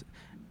hates.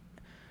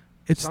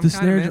 It's Some the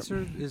Kind snare of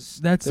drum.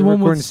 Answer That's the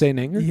one with Saint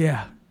Anger?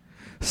 Yeah.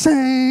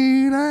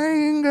 Saint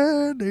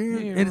Anger.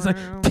 And it's like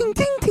ting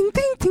ting ting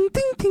ting ting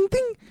ting ting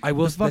ting.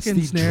 That's fucking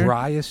the snare.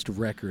 driest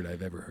record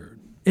I've ever heard.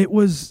 It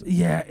was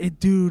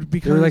dude,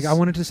 because They were like, I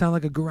want it to sound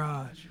like a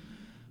garage.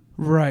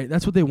 Right,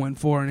 that's what they went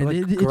for, and But,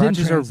 it didn't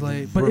garages are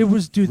translate. But it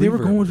was, dude, they were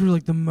reverb. going through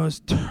the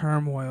most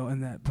turmoil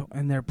in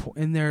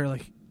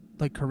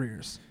their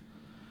careers.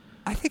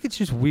 I think it's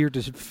just weird to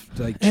And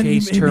chase it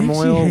makes you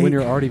turmoil hate- when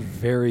you're already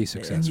very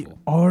successful.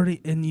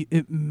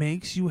 It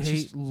makes you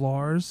hate just-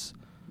 Lars,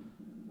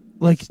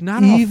 It's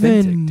not even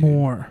authentic, dude.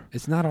 more.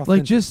 It's not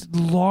authentic.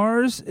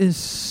 Lars is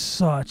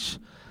such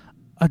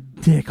a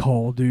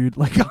dickhole, dude.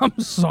 I'm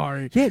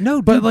sorry. Yeah,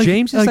 no, but dude,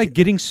 James is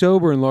getting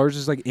sober and Lars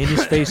is in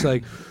his face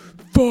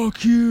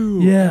fuck you.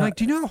 Yeah. And,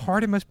 do you know how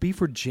hard it must be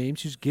for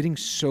James, who's getting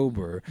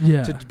sober,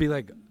 Yeah. to be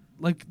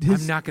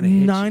his I'm not gonna hit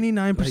you.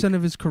 99%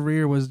 of his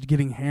career was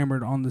getting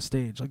hammered on the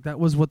stage. That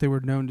was what they were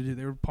known to do.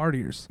 They were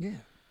partiers. Yeah.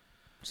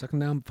 Sucking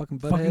down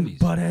fucking heavies.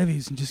 Butt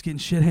heavies and just getting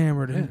shit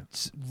hammered and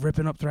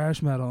ripping up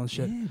thrash metal and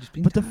shit. Yeah, just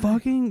being but the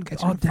fucking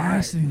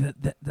audacity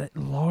that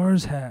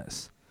Lars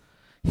has.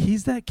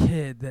 He's that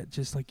kid that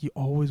just you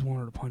always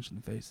wanted to punch in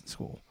the face in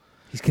school.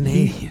 He's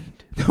Canadian.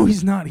 No,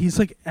 he's not. He's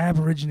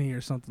Aborigine or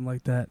something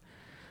like that.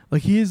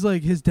 He is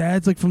his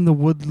dad's from the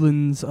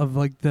woodlands of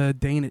the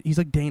Danish. He's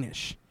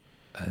Danish.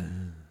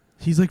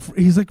 He's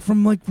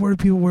from where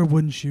people wear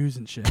wooden shoes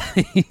and shit.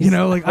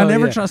 I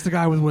never trust a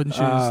guy with wooden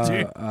shoes,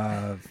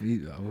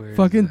 dude.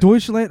 Fucking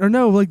Deutschland or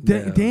no,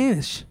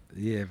 Danish.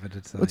 Yeah, but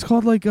it's it's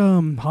called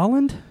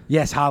Holland.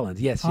 Yes, Holland.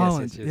 Yes,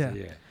 Holland. yes.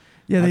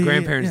 Yeah, my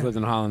grandparents lived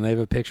in Holland. They have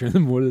a picture of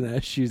them wooden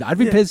ass shoes. I'd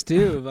be pissed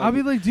too. I'd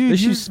be dude, this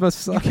shoes must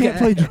suck. You can't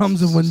play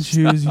drums in wooden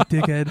shoes, you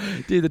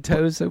dickhead. Dude, the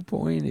toe's so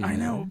pointy. I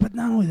know, but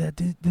not only that.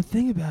 The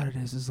thing about it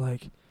is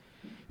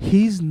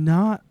he's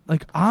not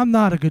I'm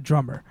not a good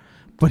drummer,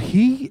 but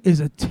he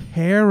is a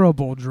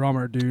terrible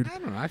drummer, dude. I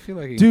don't know. I feel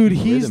like he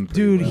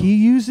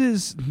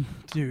uses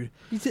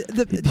he's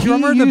the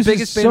drummer, the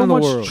biggest band in the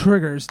world. So much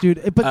triggers,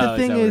 dude. But the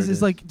thing is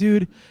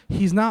dude,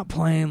 he's not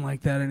playing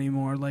like that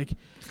anymore.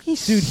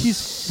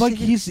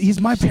 He's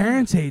my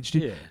parents' age,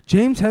 dude. Yeah.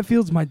 James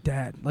Hetfield's my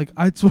dad.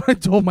 That's what I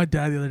told my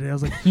dad the other day. I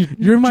was like,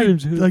 "You're my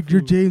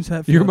you're James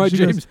Hetfield." You're my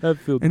James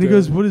Hetfield. And he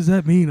goes, "What does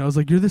that mean?" I was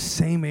like, "You're the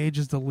same age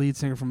as the lead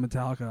singer from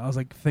Metallica." I was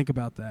like, "Think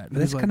about that." But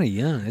that's kind of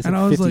young. That's and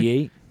I was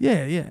 58.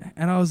 Yeah.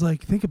 And I was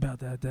like, "Think about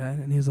that, Dad."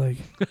 And he's like,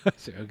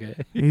 "Okay."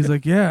 He's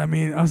like, "Yeah." I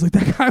mean, I was like,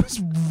 "That guy was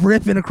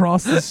ripping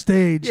across the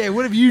stage." Yeah.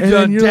 What have you and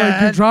done, you're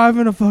Dad? you're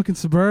driving a fucking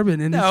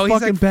Suburban, and it's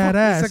fucking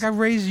badass. It's I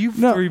raised you.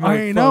 No, three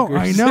I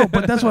know,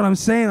 but that's what I'm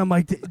saying. I'm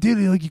like,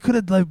 dude, you could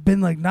have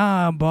been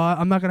nah, but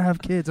I'm not gonna have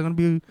kids. I'm gonna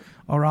be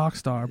a rock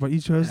star. But you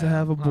chose to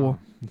have a boy,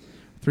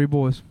 3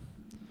 boys.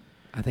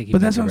 I think. But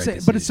that's what I'm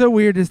saying. But it's so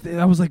weird.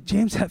 I was like,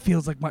 James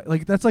Hetfield's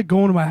that's like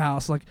going to my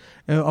house. I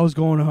was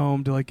going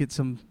home to get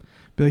some.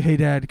 Be like, hey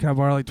Dad, can I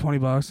borrow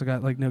 $20? I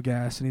got no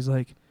gas, and he's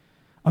like,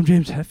 I'm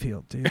James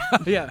Hetfield, dude.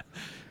 Yeah.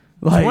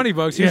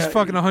 $20. He's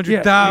fucking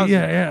 100,000.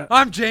 Yeah.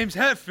 I'm James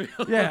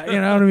Hetfield. Yeah,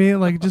 you know what I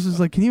mean. Just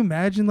was can you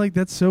imagine?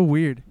 That's so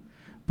weird.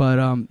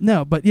 But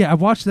no, but yeah, I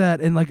watched that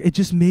and it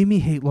just made me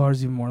hate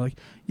Lars even more.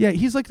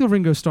 He's the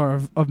Ringo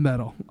Starr of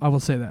metal. I will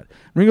say that.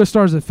 Ringo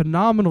Starr is a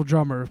phenomenal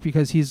drummer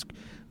because he's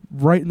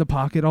right in the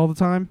pocket all the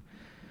time.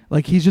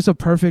 He's just a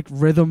perfect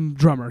rhythm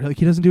drummer.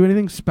 He doesn't do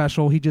anything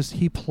special. He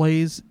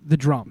plays the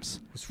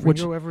drums. Was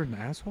Ringo ever an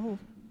asshole?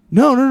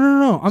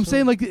 No. I'm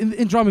saying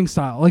in drumming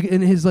style,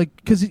 in his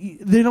because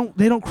they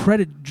don't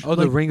credit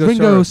the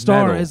Ringo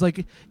Starr as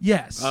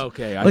yes.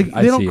 Okay,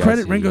 they don't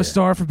credit Ringo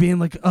Starr for being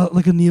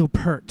a Neil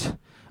Peart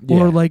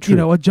or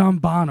a John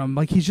Bonham.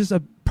 He's just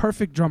a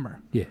perfect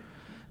drummer. Yeah.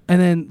 And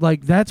then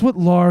that's what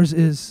Lars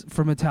is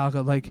for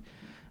Metallica.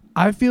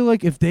 I feel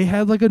like if they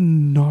had like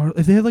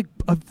if they had like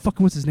a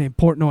fucking what's his name,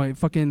 Portnoy,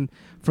 fucking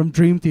from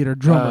Dream Theater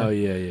drummer. Oh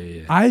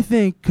yeah. I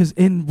think because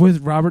with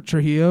Robert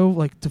Trujillo,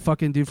 like to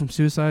fucking dude from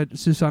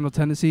Suicidal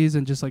Tendencies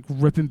and just like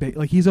ripping bass,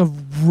 like he's a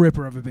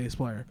ripper of a bass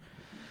player.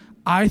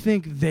 I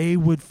think they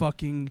would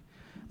fucking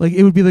like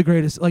it would be the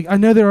greatest. Like I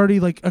know they're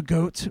already like a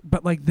goat,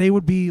 but like they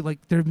would be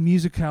like their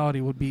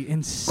musicality would be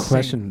insane.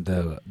 Question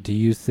though, do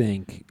you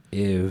think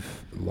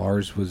if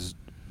Lars was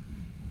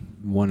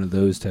one of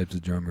those types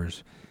of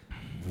drummers,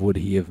 would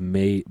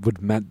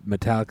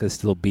Metallica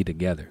still be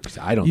together? 'Cause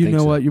I don't think so. You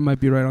know what? You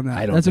might be right on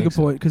that. That's a good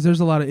point because there's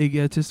a lot of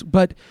egotists.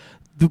 But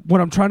what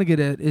I'm trying to get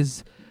at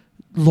is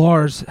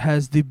Lars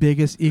has the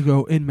biggest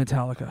ego in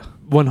Metallica.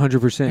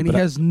 100%. And he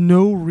has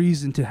no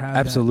reason to have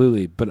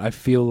absolutely, that. But I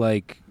feel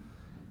like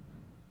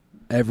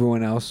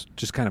everyone else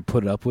just kind of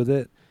put up with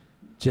it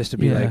just to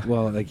be like,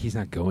 well, like he's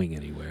not going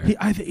anywhere.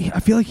 I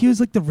feel like he was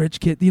like the rich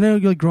kid. You know,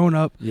 like growing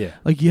up,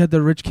 like you had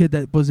the rich kid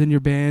that was in your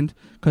band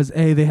because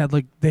A, they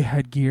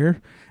had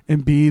gear,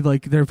 and B,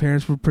 like their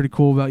parents were pretty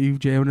cool about you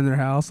jamming in their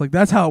house. Like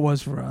that's how it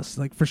was for us,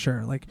 like for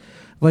sure. Like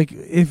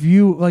if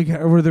you like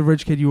were the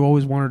rich kid, you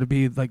always wanted to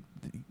be like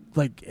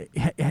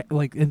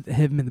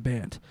him in the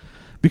band.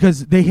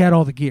 Because they had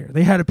all the gear,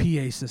 they had a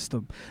PA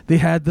system, they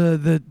had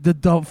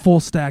the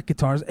full stack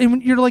guitars, and when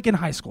you're like in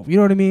high school, you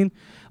know what I mean?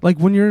 Like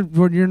when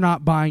you're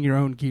not buying your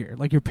own gear,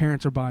 like your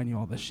parents are buying you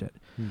all this shit.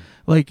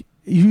 Like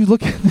you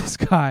look at this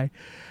guy,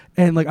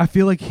 and like I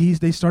feel like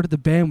they started the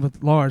band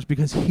with Lars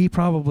because he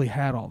probably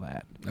had all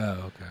that. Oh,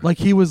 okay. Like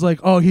he was like,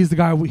 oh, he's the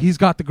guy. He's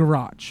got the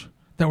garage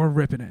that we're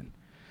ripping in.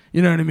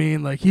 You know what I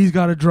mean? Like he's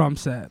got a drum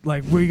set.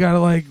 Like we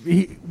gotta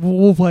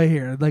we'll play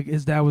here. Like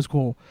his dad was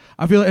cool.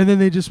 I feel, and then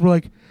they just were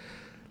like,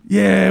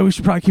 yeah, we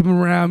should probably keep him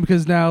around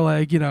because now,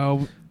 like, you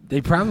know.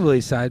 They probably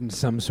signed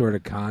some sort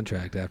of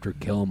contract after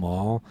Kill 'Em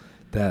All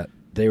that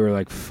they were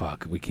like,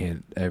 fuck, we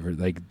can't ever.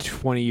 Like,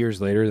 20 years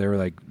later, they were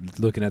like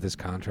looking at this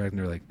contract and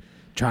they're like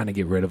trying to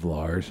get rid of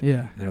Lars.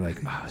 Yeah. And they're like,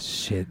 oh,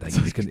 shit. Like,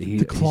 he's gonna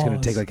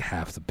take like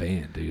half the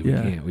band, dude.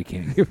 Yeah. We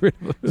can't get rid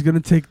of him. He's going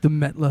to take the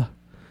Metalla.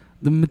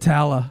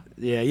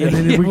 Yeah.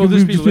 And then we'll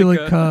just be like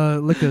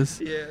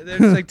Lickas. Yeah, they're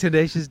just like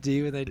Tenacious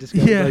D when they just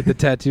got like the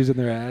tattoos on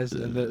their ass.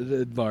 And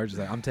the Lars is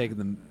like, I'm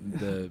taking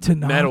the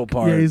metal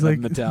part of like,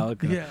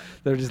 Metallica. Yeah.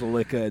 They're just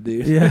Licka,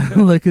 dude. Yeah,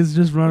 Licka's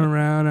just running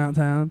around out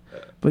town.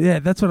 But yeah,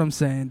 that's what I'm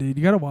saying, dude.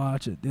 You got to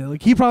watch it. Yeah,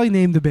 like he probably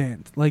named the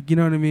band. Like, you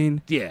know what I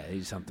mean? Yeah,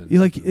 he's something.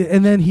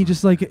 And then he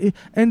just like,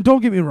 and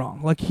don't get me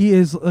wrong. Like he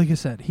is, like I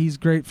said, he's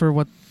great for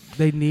what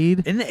they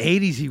need. In the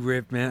 80s he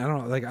ripped, man. I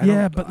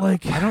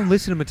don't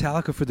listen to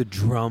Metallica for the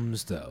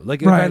drums though.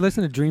 Like if I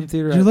listen to Dream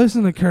Theater, you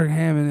listen to Kirk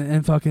Hammett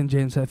and fucking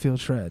James Hetfield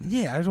shred.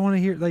 Yeah, I just want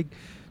to hear like,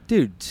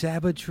 dude,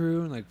 Sabbath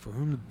True and like For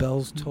Whom the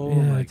Bells Toll.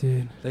 Yeah, like,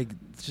 dude. Like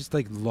just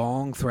like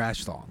long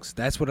thrash songs.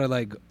 That's what I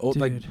like. Old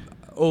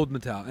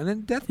Metallica. And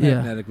then Death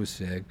Magnetic was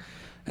sick.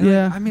 And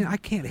I mean, I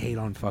can't hate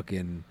on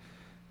fucking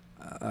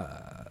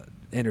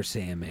Enter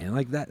Sandman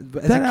like that.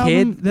 As a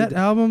album, kid, that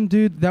album,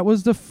 dude, that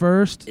was the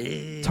first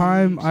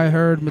time I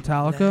heard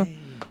Metallica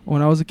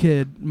when I was a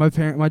kid. My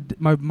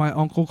my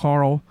Uncle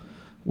Carl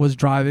was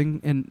driving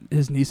in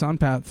his Nissan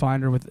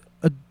Pathfinder with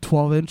a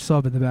 12-inch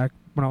sub in the back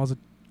when I was a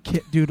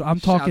kid, dude. I'm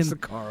talking, Shouts to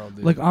Carl,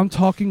 dude. Like I'm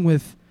talking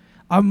with,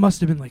 I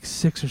must have been like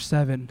 6 or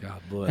 7,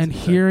 God bless, and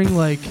hearing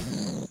like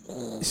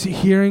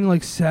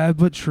Sad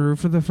But True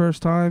for the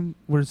first time,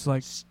 where it's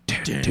like.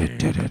 And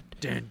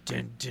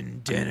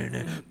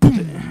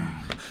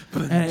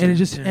it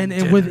just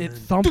and with it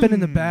thumping in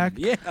the back,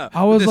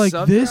 I was like,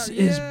 "This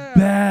is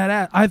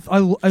badass."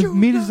 I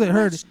immediately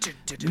heard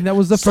it, and that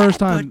was the first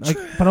time. Like,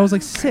 but I was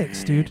like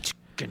 6, dude.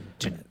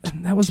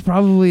 And that was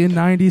probably in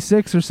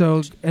 '96 or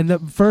so. And the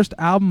first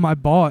album I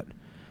bought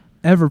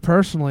ever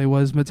personally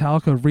was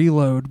Metallica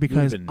Reload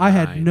because I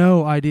had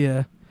no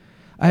idea.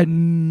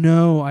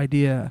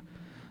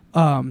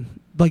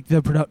 Like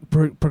the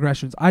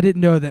progressions. I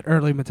didn't know that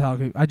early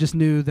Metallica. I just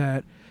knew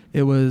that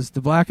it was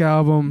the Black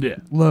Album,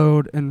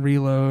 Load, and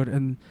Reload.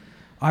 And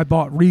I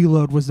bought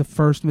Reload was the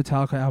first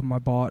Metallica album I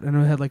bought. And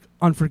it had like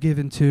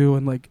Unforgiven 2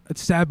 and like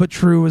Sad But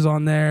True was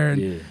on there.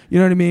 And you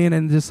know what I mean?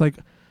 And just like,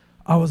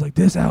 I was like,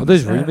 this album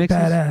is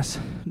badass.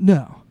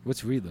 No.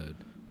 What's Reload?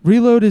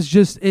 Reload is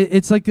just,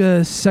 it's like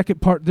the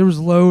second part. There was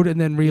Load and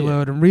then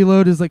Reload. And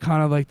Reload is like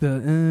kind of like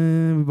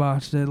the, we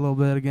botched it a little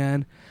bit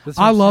again.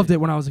 I loved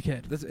it when I was a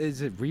kid.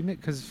 Is it remix?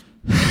 Because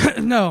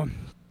no.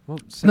 Well,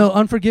 no,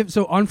 Unforgiven.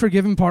 So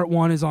Unforgiven Part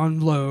 1 is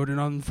on Load, and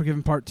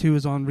Unforgiven Part 2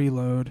 is on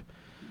Reload.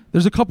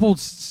 There's a couple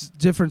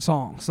different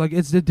songs. Like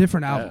it's a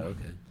different album.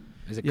 Okay.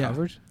 Is it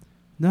covers?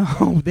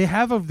 No, they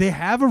have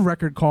a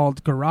record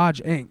called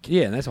Garage Inc.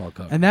 Yeah, and that's all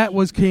covers. And that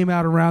came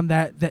out around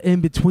the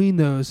in between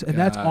those, and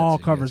that's all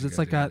covers. It's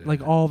like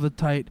all the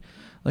tight,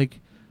 like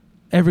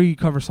every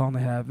cover song they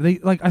have. They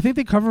I think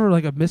they cover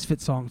like a Misfit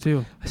song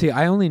too. See,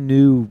 I only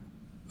knew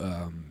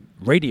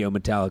Radio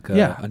Metallica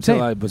until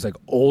same. I was like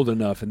old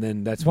enough, and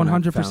then that's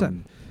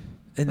 100%.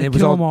 And like it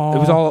was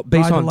all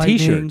based on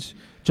T-shirts.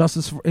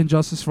 Justice for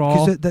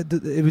All.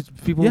 Because it was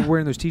people were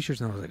wearing those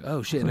T-shirts, and I was like,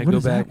 oh shit! And I go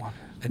back.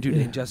 And dude,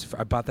 and just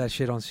I bought that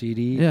shit on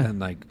CD, Yeah. and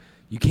like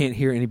you can't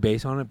hear any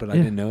bass on it, but I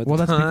didn't know it. Well,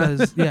 that's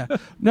because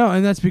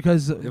and that's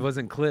because it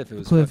wasn't Cliff. It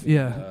was Cliff.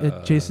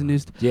 fucking, Jason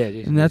Newsted. Yeah,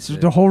 Jason and that's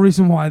Newsted. the whole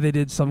reason why they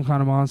did Some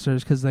Kind of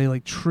Monsters, because they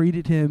like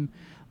treated him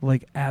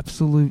like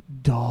absolute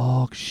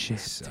dog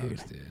shit,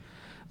 dude.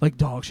 Like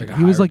dog shit. Like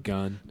He was like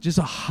gun. just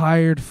a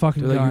hired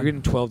fucking They're like, gun. you're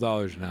getting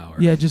 $12 an hour.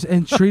 Yeah,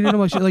 and treated him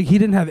like shit. Like he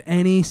didn't have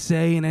any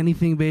say in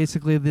anything.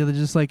 Basically, they were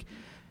just like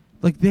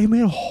they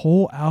made a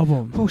whole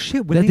album. Oh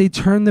shit! That they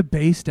turned the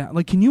bass down.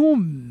 Like, can you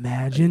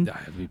imagine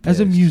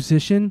as a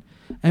musician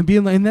and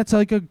being like, and that's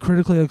like a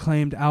critically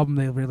acclaimed album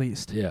they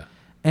released. Yeah.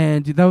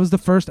 And that was the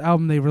first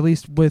album they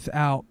released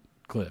without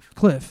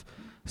Cliff.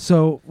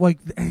 So, like,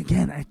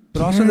 again, I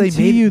but also they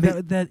made you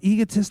that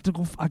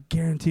egotistical. I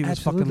guarantee it was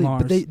fucking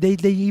Lars. But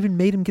they even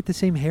made him get the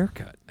same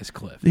haircut as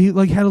Cliff. He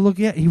like had to look.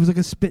 Yeah, he was like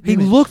a spit. He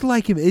image. looked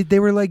like him. They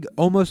were like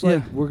almost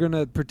like we're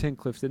gonna pretend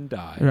Cliff didn't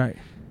die. Right.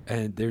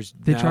 And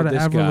they try to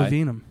Avril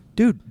Lavigne him.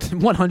 Dude,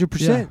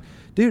 100%.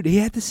 Dude, he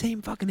had the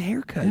same fucking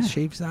haircut,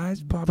 shaved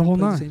sides, the whole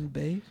nine. Same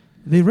bass.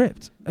 They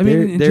ripped. I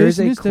mean,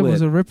 Jason Newsted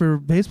was a ripper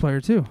bass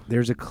player too.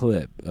 There's a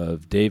clip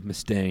of Dave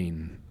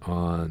Mustaine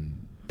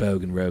on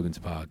Bogan Rogan's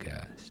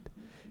podcast,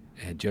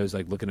 and Joe's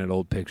like looking at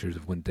old pictures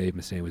of when Dave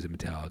Mustaine was in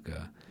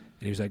Metallica,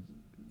 and he's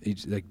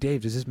like,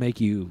 Dave, does this make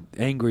you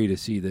angry to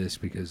see this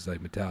because like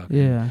Metallica?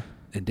 Yeah.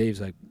 And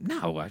Dave's like,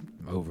 no, I'm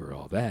over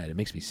all that. It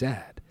makes me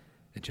sad.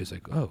 And Joe's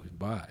like, oh,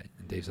 why?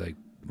 And Dave's like,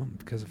 well,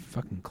 because of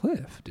fucking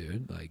Cliff,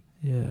 dude. Like,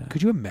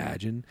 could you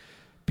imagine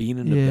being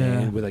in a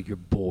band with like your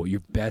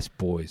best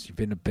boys? You've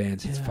been in a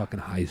band since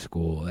fucking high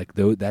school. Like,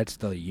 that's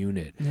the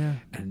unit. Yeah.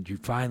 And you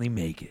finally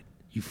make it.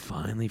 You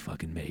finally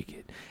fucking make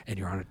it. And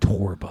you're on a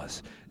tour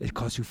bus. It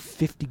costs you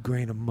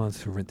 $50,000 a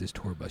month to rent this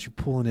tour bus. You're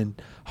pulling in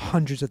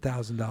hundreds of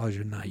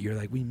 $1,000s a night. You're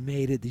like, we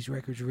made it. These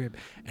records are ripped.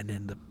 And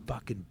then the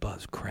fucking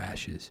bus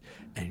crashes.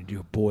 And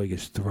your boy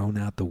gets thrown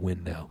out the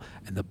window.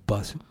 And the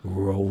bus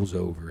rolls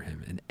over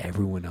him. And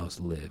everyone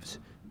else lives.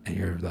 And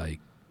you're like,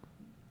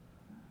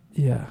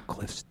 yeah,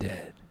 Cliff's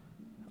dead.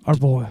 Our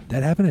boy.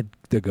 That happened at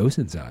The Ghost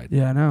Inside.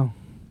 Yeah, I know.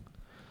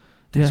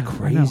 That's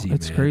crazy,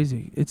 It's man.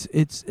 crazy.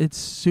 It's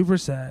super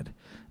sad.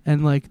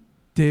 And like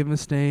Dave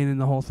Mustaine and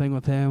the whole thing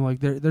with him,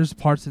 like there's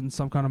parts in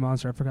Some Kind of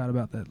Monster I forgot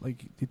about that.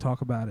 Like you talk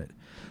about it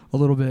a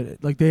little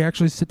bit. Like they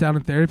actually sit down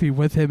in therapy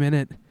with him in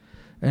it,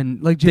 and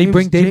like James, they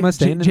bring Dave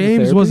Mustaine into James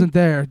therapy? wasn't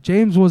there.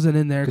 James wasn't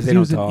in there because he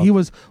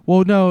was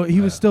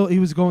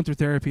going through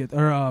therapy at,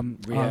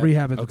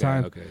 rehab at the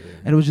time. Okay, yeah.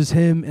 And it was just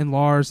him and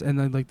Lars and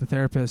then like the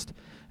therapist.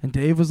 And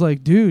Dave was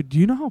like, dude, do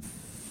you know how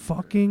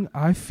fucking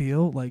I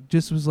feel? Like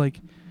just was like,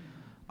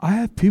 I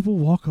have people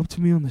walk up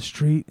to me on the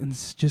street and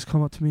just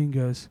come up to me and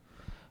goes,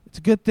 it's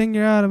a good thing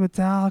you're out of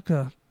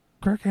Metallica.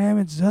 Kirk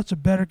Hammett's such a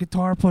better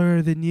guitar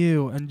player than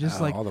you. And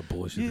just like all the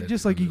bullshit.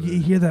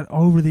 You hear that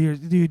over the years.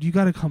 Dude, you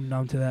got to come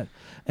numb to that.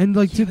 And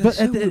like, in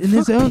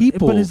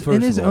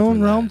his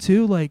own realm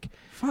too, like,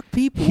 fuck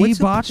people. He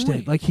botched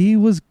it. Like he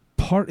was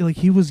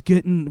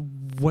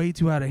getting way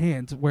too out of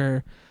hand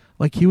where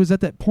like he was at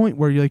that point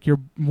where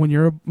when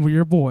you're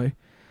a boy.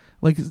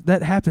 Like,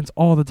 that happens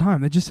all the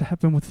time. That just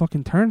happened with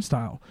fucking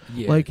Turnstile.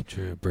 Yeah, like,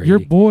 true. Your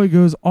boy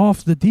goes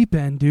off the deep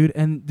end, dude,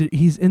 and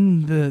he's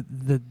in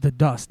the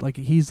dust. Like,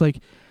 he's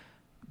like,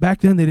 back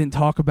then they didn't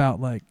talk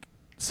about, like,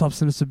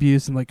 substance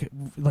abuse and,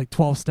 like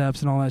 12 steps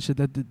and all that shit.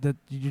 That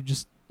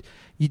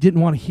you didn't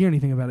want to hear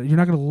anything about it. You're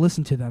not going to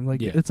listen to them.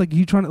 Like, it's like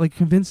you trying to, like,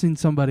 convincing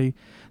somebody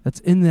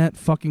that's in that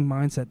fucking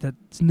mindset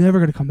that's never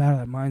going to come out of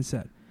that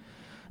mindset.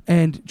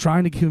 And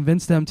trying to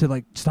convince them to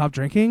like stop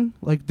drinking,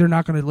 like they're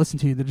not going to listen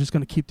to you. They're just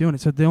going to keep doing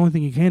it. So the only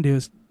thing you can do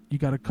is you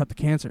got to cut the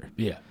cancer.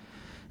 Yeah.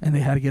 And they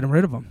had to get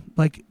rid of him.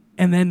 Like,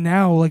 and then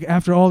now, like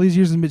after all these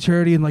years of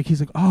maturity, and like he's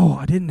like, oh,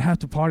 I didn't have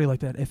to party like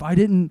that. If I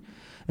didn't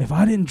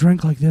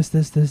drink like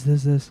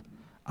this,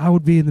 I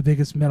would be in the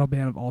biggest metal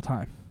band of all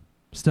time.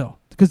 Still,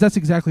 because that's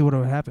exactly what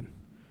would happen.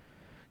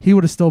 He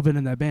would have still been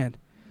in that band.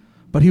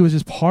 But he was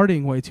just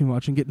partying way too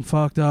much and getting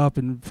fucked up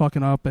and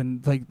fucking up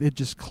and like it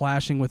just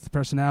clashing with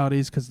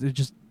personalities because it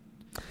just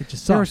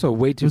sucked. They were also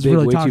way too big,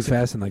 really way too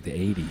fast in like the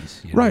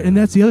 80s. Right, and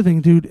that's the other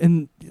thing, dude.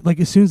 And like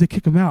as soon as they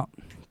kick him out,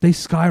 they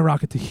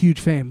skyrocket to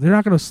huge fame. They're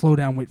not going to slow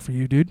down, wait for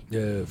you, dude.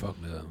 Yeah,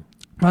 fuck no.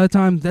 By the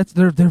time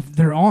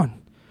they're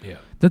on. Yeah.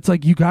 That's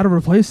like you got to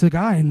replace the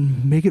guy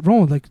and make it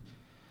roll. Like,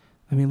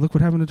 I mean, look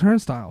what happened to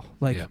Turnstile.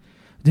 Like,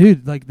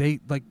 dude, like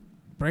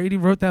Brady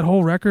wrote that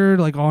whole record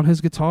like on his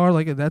guitar,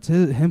 like that's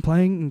him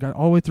playing and got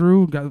all the way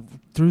through, got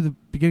through the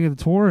beginning of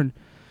the tour, and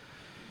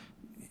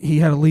he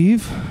had to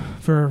leave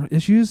for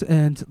issues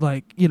and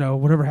like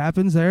whatever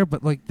happens there.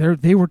 But like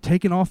they were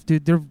taking off,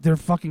 dude. They're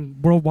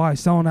fucking worldwide,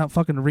 selling out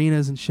fucking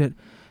arenas and shit.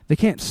 They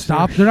can't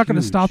stop. They're not going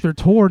to stop their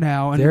tour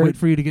now and wait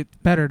for you to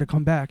get better to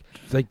come back.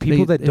 Like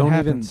people that don't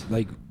even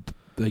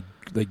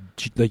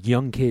like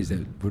young kids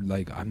that were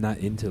like, I'm not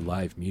into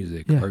live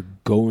music, are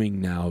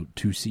going now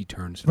to see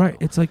Turnstile. Right.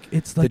 It's like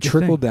the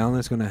trickle down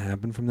that's going to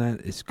happen from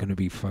that is going to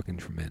be fucking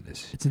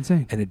tremendous. It's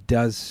insane. And it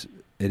does.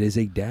 it is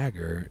a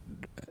dagger,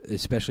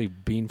 especially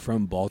being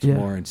from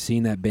Baltimore and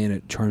seeing that band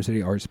at Charm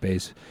City Art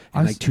Space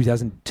in like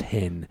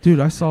 2010. Dude,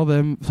 I saw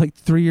them like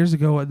 3 years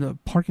ago in the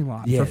parking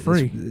lot for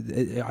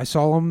free. I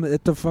saw them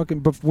at the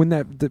fucking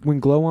when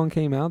Glow On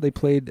came out, they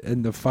played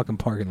in the fucking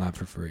parking lot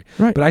for free.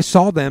 Right. But I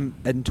saw them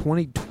in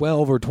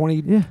 2012 or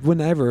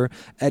whenever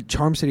at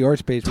Charm City Art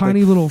Space. Tiny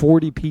with like little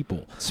 40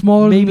 people,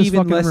 smaller maybe than this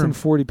even less room. than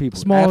 40 people.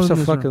 Smaller than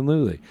this room.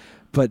 Absolutely.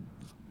 But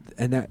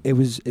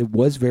it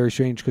was very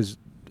strange because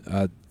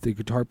the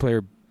guitar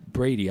player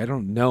Brady, I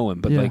don't know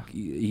him, but like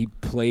he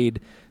played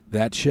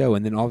that show,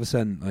 and then all of a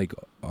sudden, like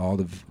all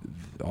the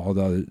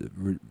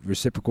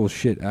reciprocal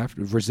shit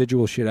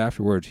residual shit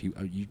afterwards,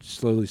 you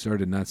slowly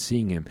started not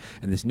seeing him,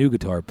 and this new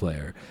guitar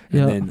player,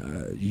 and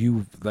then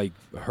you like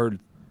heard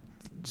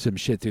some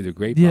shit through the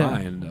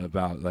grapevine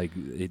about like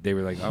they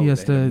were like, he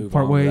has to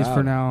part ways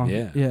for now.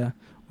 Yeah.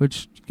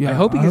 Which I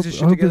hope he gets his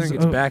shit together and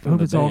gets back on the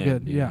band. It's all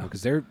good. Yeah,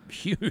 because they're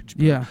huge.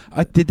 Bro. Yeah.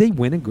 Did they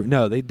win?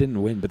 No, they didn't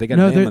win, but they got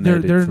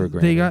nominated for a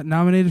Grammy. They got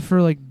nominated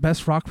for like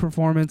best rock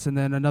performance, and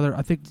then another,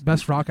 I think,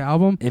 best rock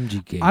album.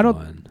 MGK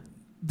won.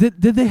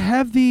 Did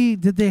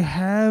they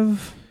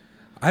have?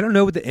 I don't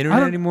know with the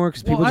internet anymore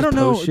because people just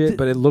post shit,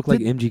 but it looked like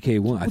MGK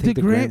won. I think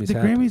the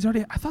Grammys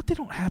already. I thought they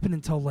don't happen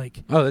until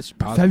like that's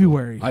possible.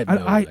 February. I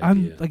have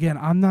no idea.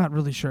 I'm not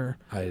really sure.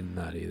 I did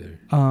not either.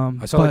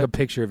 I saw like a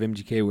picture of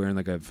MGK wearing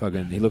like a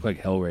fucking. He looked like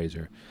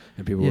Hellraiser,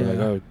 and people were like,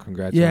 "Oh,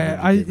 congrats!"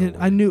 Yeah,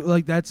 I knew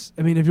like that's.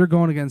 I mean, if you're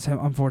going against him,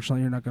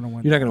 unfortunately, you're not going to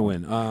win. You're not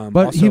going to win.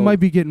 But also, he might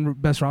be getting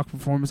best rock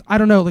performance. I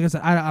don't know. Like I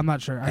said, I'm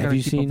not sure. Have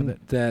you seen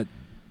that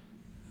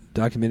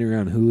documentary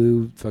on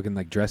Hulu, fucking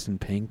like dressed in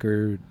pink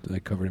or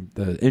like covering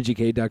the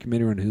MGK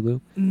documentary on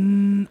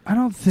Hulu? I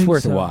don't think it's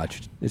worth so. a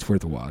watch. It's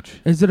worth a watch.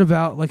 Is it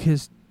about like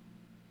his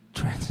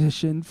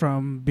transition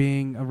from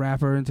being a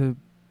rapper into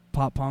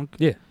pop punk?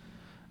 Yeah,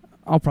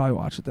 I'll probably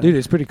watch it then. Dude,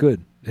 it's pretty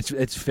good.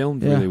 It's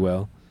filmed really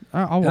well.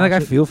 I'll watch it. I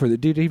it. feel for the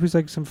dude. He was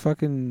like some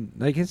fucking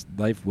like his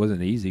life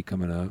wasn't easy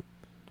coming up.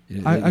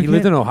 He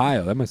lived in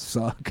Ohio. That must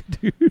suck,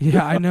 dude.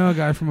 Yeah, I know a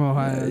guy from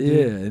Ohio.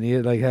 Yeah, and he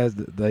had he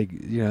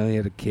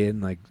had a kid,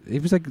 and like he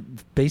was like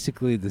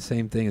basically the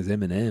same thing as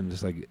Eminem,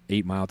 just like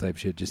 8 Mile type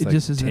shit, just like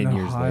 10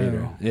 years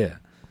later. Yeah,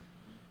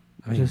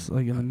 I mean, just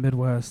like in the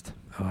Midwest.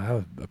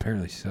 Ohio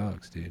apparently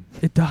sucks, dude.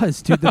 It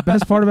does, dude. The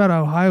best part about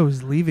Ohio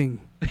is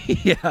leaving.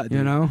 Yeah, dude.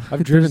 You know,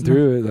 I've driven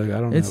through it. Like I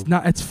don't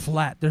know. It's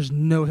flat. There's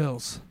no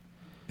hills.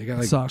 They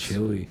got like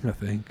chili, I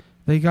think.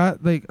 They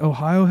got like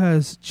Ohio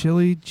has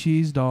chili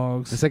cheese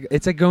dogs.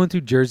 It's like going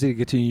through Jersey to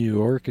get to New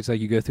York. It's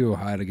like you go through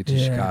Ohio to get to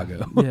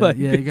Chicago. Yeah,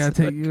 you gotta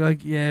take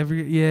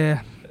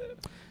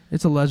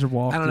It's a leisure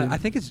walk. I don't know. Dude. I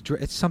think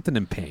it's something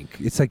in pink.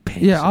 It's like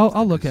pink. Yeah,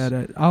 I'll look at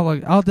it.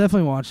 I'll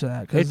definitely watch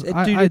that because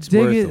I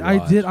dig it.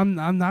 I did. I'm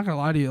not gonna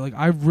lie to you. Like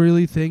I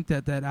really think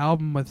that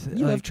album with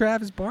you love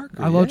Travis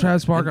Barker. I love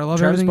Travis Barker. I love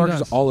Travis everything Barker's he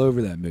does. all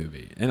over that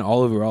movie and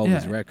all over all of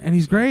his records. And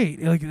he's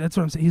great. Like that's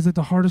what I'm saying. He's like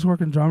the hardest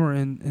working drummer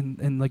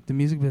in like the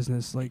music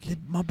business. Like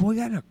my boy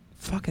got in a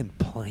fucking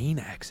plane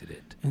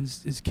accident and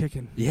is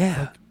kicking. Yeah,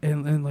 like,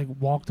 and like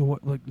walked away.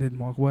 Like didn't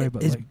walk away,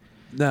 but like.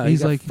 No,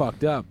 he's like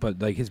fucked up, but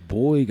like his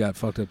boy got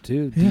fucked up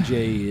too. Yeah.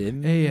 DJ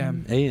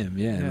AM,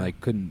 and like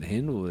couldn't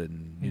handle it,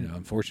 and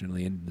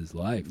unfortunately ended his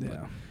life.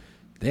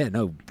 Yeah,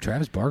 no,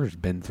 Travis Barker's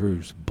been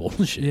through some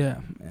bullshit.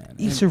 Yeah, man.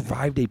 He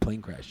survived a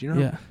plane crash. You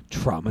know, how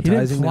traumatizing. He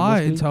didn't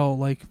fly until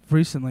like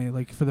recently,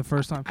 like for the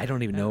first time. I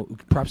don't even know.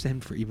 Props to him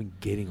for even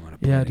getting on a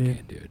plane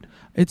again, dude.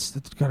 It's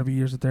got to be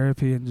years of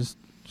therapy and just.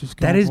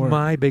 That is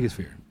my biggest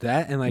fear.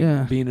 That and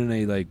like being in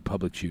a like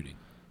public shooting.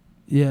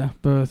 Yeah,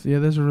 both. Yeah,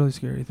 those are really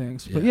scary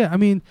things. Yeah. But yeah, I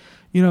mean,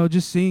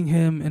 just seeing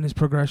him and his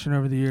progression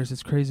over the years,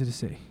 it's crazy to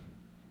see.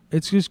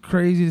 It's just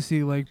crazy to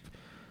see, like,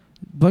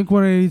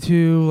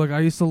 Blink-182, like, I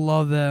used to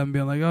love them,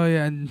 being like, oh,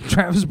 yeah, and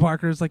Travis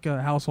Barker is, like,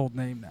 a household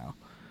name now.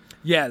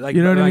 Yeah, like,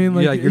 you know what I mean?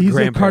 Like your he's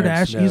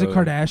grandparents he's a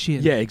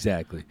Kardashian. Yeah,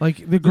 exactly.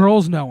 Like, the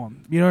girls know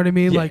him. You know what I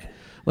mean? Yeah.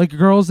 Like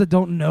girls that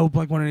don't know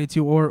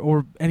Blink-182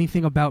 or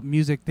anything about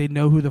music, they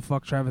know who the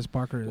fuck Travis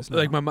Barker is now.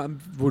 Like my mom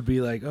would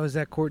be like, "Oh, is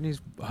that Courtney's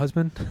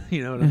husband?"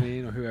 You know what I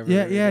mean, or whoever.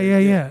 Yeah.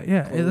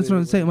 That's what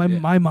I'm saying.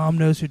 My mom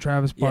knows who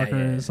Travis Barker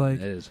is. Like,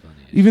 that is funny.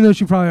 Even though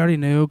she probably already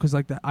knew, because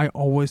like I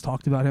always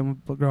talked about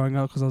him growing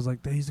up, because I was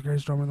like, he's the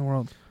greatest drummer in the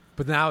world.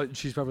 But now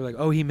she's probably like,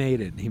 "Oh, he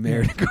made it. He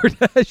married a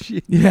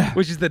Kardashian." Yeah,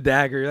 which is the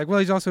dagger. You're like, well,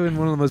 he's also in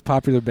one of the most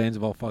popular bands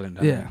of all fucking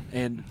time. Yeah,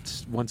 and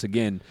once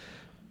again.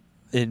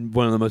 In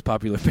one of the most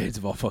popular bands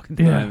of all fucking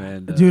time. Yeah.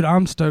 And, dude,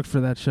 I'm stoked for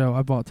that show.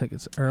 I bought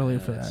tickets earlier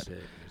for that. Sick.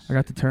 I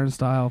got the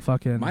turnstile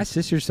fucking... My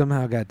sister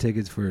somehow got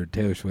tickets for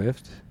Taylor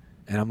Swift,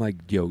 and I'm like,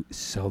 yo,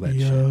 sell that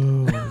shit.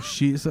 Yo,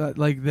 she's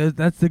like,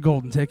 that's the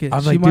golden ticket.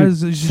 I'm like,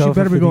 she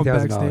better be going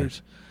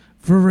backstage.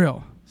 For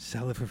real.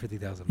 Sell it for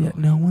 $50,000. Yeah,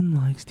 no one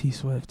likes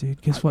T-Swift,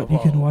 dude. Guess what? You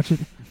can watch it.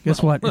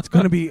 Guess what? It's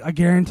going to be, I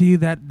guarantee you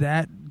that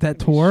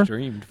tour,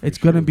 it's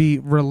going to be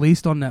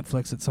released on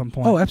Netflix at some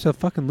point. Oh,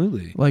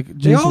 absolutely. Like,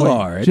 they all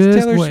are. It's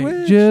Taylor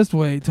Swift. Just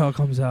wait till it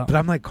comes out. But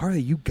I'm like,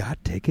 Carly, you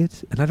got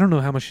tickets? And I don't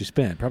know how much you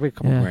spent. Probably a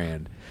couple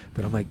grand.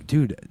 But I'm like,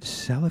 dude,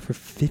 sell it for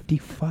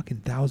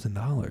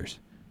 $50,000.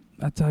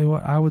 I tell you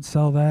what, I would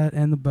sell that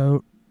and the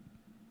boat.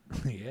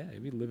 Yeah,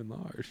 you'd be living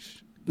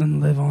large.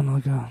 And live on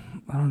like I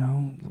don't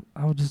know.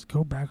 I would just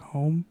go back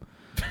home,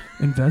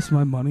 invest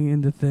my money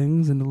into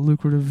things, into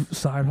lucrative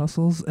side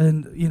hustles,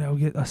 and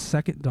get a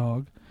second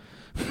dog.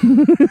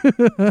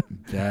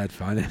 Bad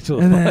financial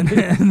and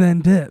advice. then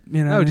dip.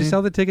 No, just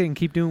sell the ticket and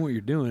keep doing what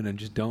you're doing, and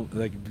just don't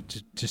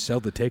just sell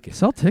the ticket.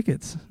 Sell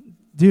tickets,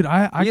 dude.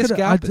 I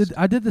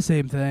did the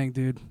same thing,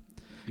 dude.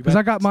 Because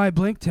I got my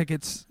Blink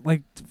tickets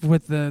like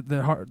with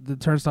the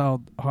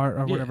turnstile heart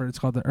or whatever it's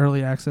called, the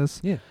early access.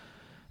 Yeah.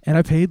 And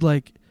I paid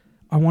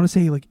I want to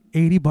say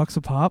 $80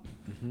 a pop,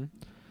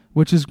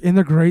 which is in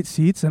the great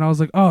seats. And I was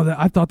like,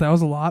 I thought that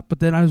was a lot. But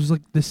then I was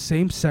like, the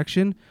same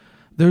section,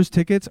 those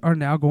tickets are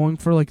now going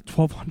for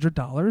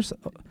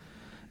 $1,200.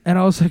 And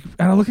I was like,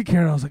 and I look at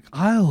Karen, and I was like,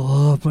 I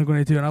love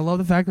Blink-182, and I love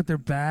the fact that they're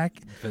back.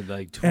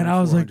 And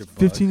I was like,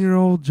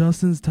 15-year-old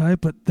Justin's type,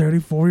 but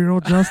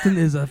 34-year-old Justin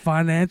is a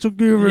financial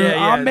guru.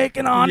 I'm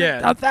making on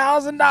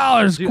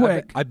 $1,000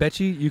 quick. I bet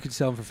you could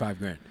sell them for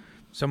 $5,000.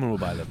 Someone will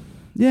buy them.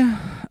 Yeah,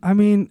 I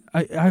mean,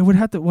 I would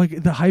have to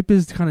the hype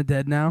is kind of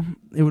dead now.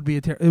 It would be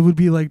it would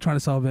be like trying to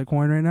sell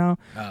Bitcoin right now.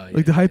 Oh,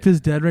 yeah, the hype is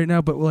dead right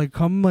now, but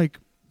come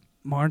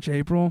March,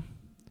 April.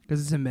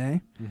 Because it's in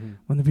May,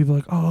 when the people are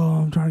like,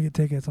 I'm trying to get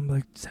tickets. I'm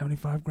like,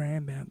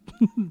 $75,000, man.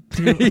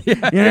 Dude, you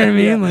know what I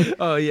mean? Like,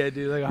 oh yeah,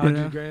 dude,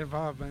 $100,000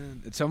 pop,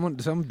 man.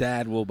 Some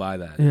dad will buy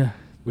that. Yeah,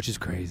 which is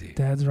crazy.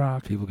 Dads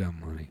rock. People got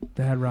money.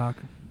 Dad rock.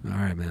 All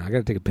right, man. I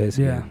gotta take a piss.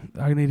 Yeah,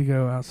 I need to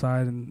go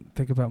outside and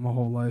think about my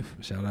whole life.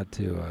 Shout out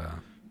to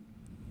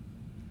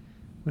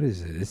what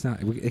is it? It's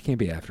not. It can't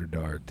be After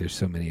Dark. There's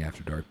so many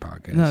After Dark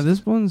podcasts. No,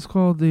 this one's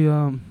called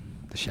the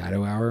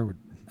Shadow Hour.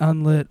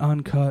 Unlit,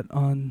 uncut,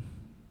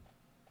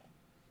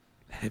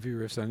 Heavy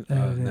Riffs no,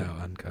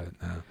 uncut,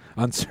 no.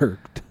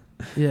 Uncirced.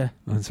 Yeah.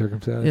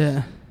 Uncircumcised?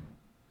 Yeah.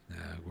 No,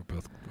 we're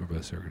both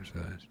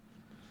circumcised.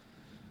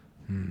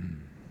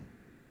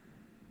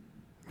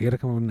 We gotta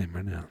come up with a name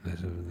right now.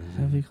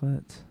 Heavy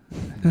Clits.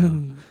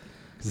 No.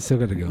 It's still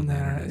gotta go on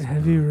there.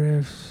 Heavy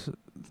Riffs.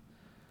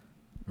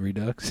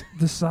 Redux?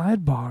 The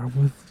Sidebar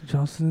with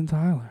Justin and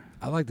Tyler.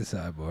 I like the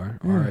Sidebar.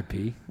 Yeah.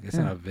 R.I.P. It's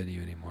not a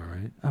venue anymore,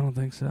 right? I don't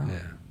think so. Yeah.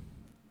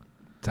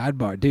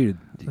 Sidebar, dude.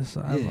 The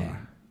Sidebar. Yeah.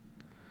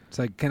 It's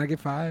like, can I get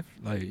 5?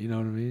 You know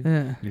what I mean?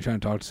 Yeah. You're trying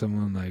to talk to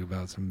someone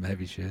about some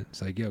heavy shit. It's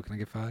like, yo, can I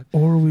get 5?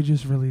 Or we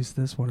just release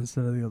this one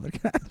instead of the other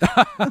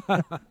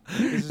guy.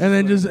 And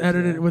then just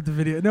edit it with the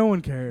video. No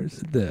one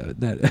cares. You know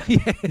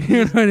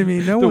what I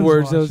mean? No one's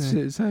words watching.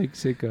 It's like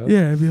sicko.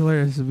 Yeah, it'd be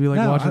hilarious. It'd be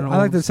like watching I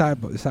like the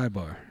sidebar. The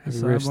Sidebar.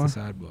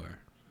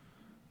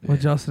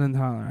 With Justin and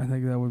Tyler. I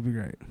think that would be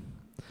great.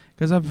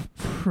 Because I'm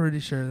pretty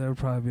sure there would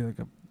probably be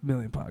a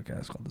million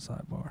podcasts called the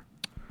Sidebar.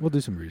 We'll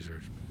do some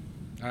research.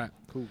 All right,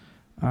 cool.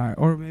 All right,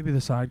 or maybe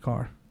the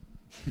sidecar.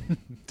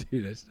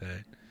 Dude, that's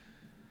tight.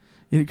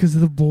 Because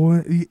the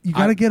boy, you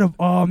gotta get a.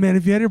 Oh man,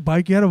 if you had your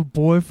bike, you had a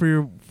boy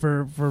for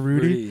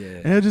Rudy, yeah.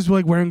 and he'll just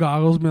wearing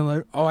goggles, being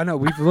like, oh, I know.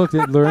 We've looked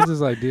at. Lorenz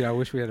is like, dude, I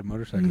wish we had a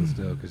motorcycle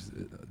still, because,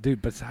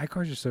 dude, but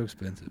sidecars are so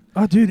expensive.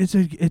 Oh, dude,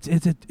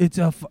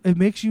 it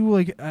makes you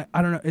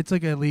I don't know, it's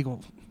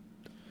illegal.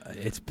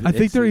 I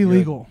think they're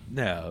illegal.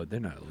 No, they're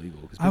not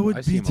illegal. I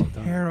would be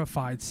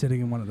terrified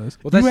sitting in one of those.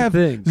 Well, that's you have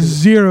the thing.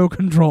 Zero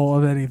control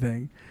of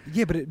anything.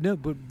 Yeah, but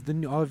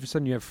then all of a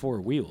sudden you have 4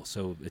 wheels,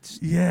 so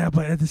it's... Yeah,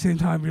 but at the same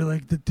time, you're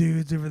like, the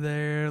dude's over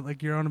there,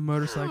 you're on a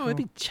motorcycle. Oh,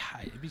 it'd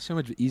be so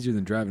much easier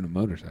than driving a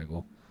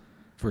motorcycle,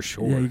 for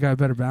sure. Yeah, you got a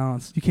better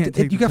balance. You can't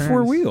take You got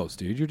 4 wheels,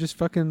 dude. You're just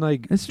fucking,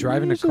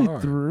 driving a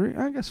car. 3,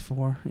 I guess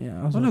 4,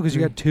 yeah. Oh, no, because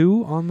you got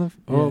 2 on the...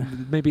 Oh,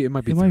 maybe it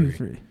might be 3. It might be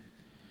 3.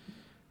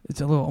 It's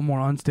a little more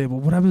unstable.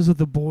 What happens if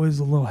the boy's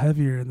a little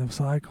heavier in the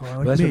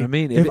sidecar? That's what I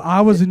mean. If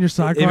I was in your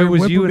sidecar, if it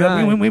was you and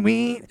I,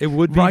 it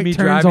would be right me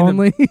turns driving.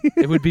 Only.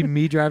 It would be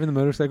me driving the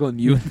motorcycle and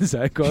you in the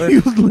sidecar.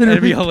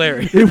 It'd be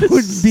hilarious. It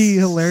would be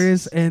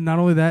hilarious, and not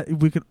only that,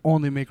 we could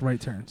only make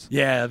right turns.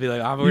 Yeah, it'd be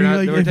like, we're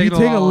if taking you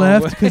take a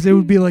left, because it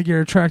would be like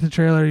you're a tractor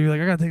trailer. You're like,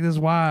 I gotta take this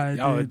wide.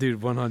 Oh, dude,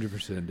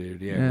 100%,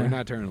 dude. Yeah, we're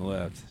not turning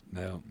left.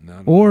 No.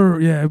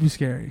 Or it'd be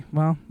scary.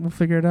 Well, we'll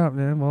figure it out,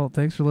 man. Well,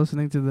 thanks for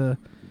listening to the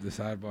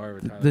sidebar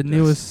with Tyler the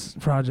newest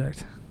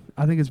project.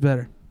 I think it's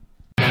better.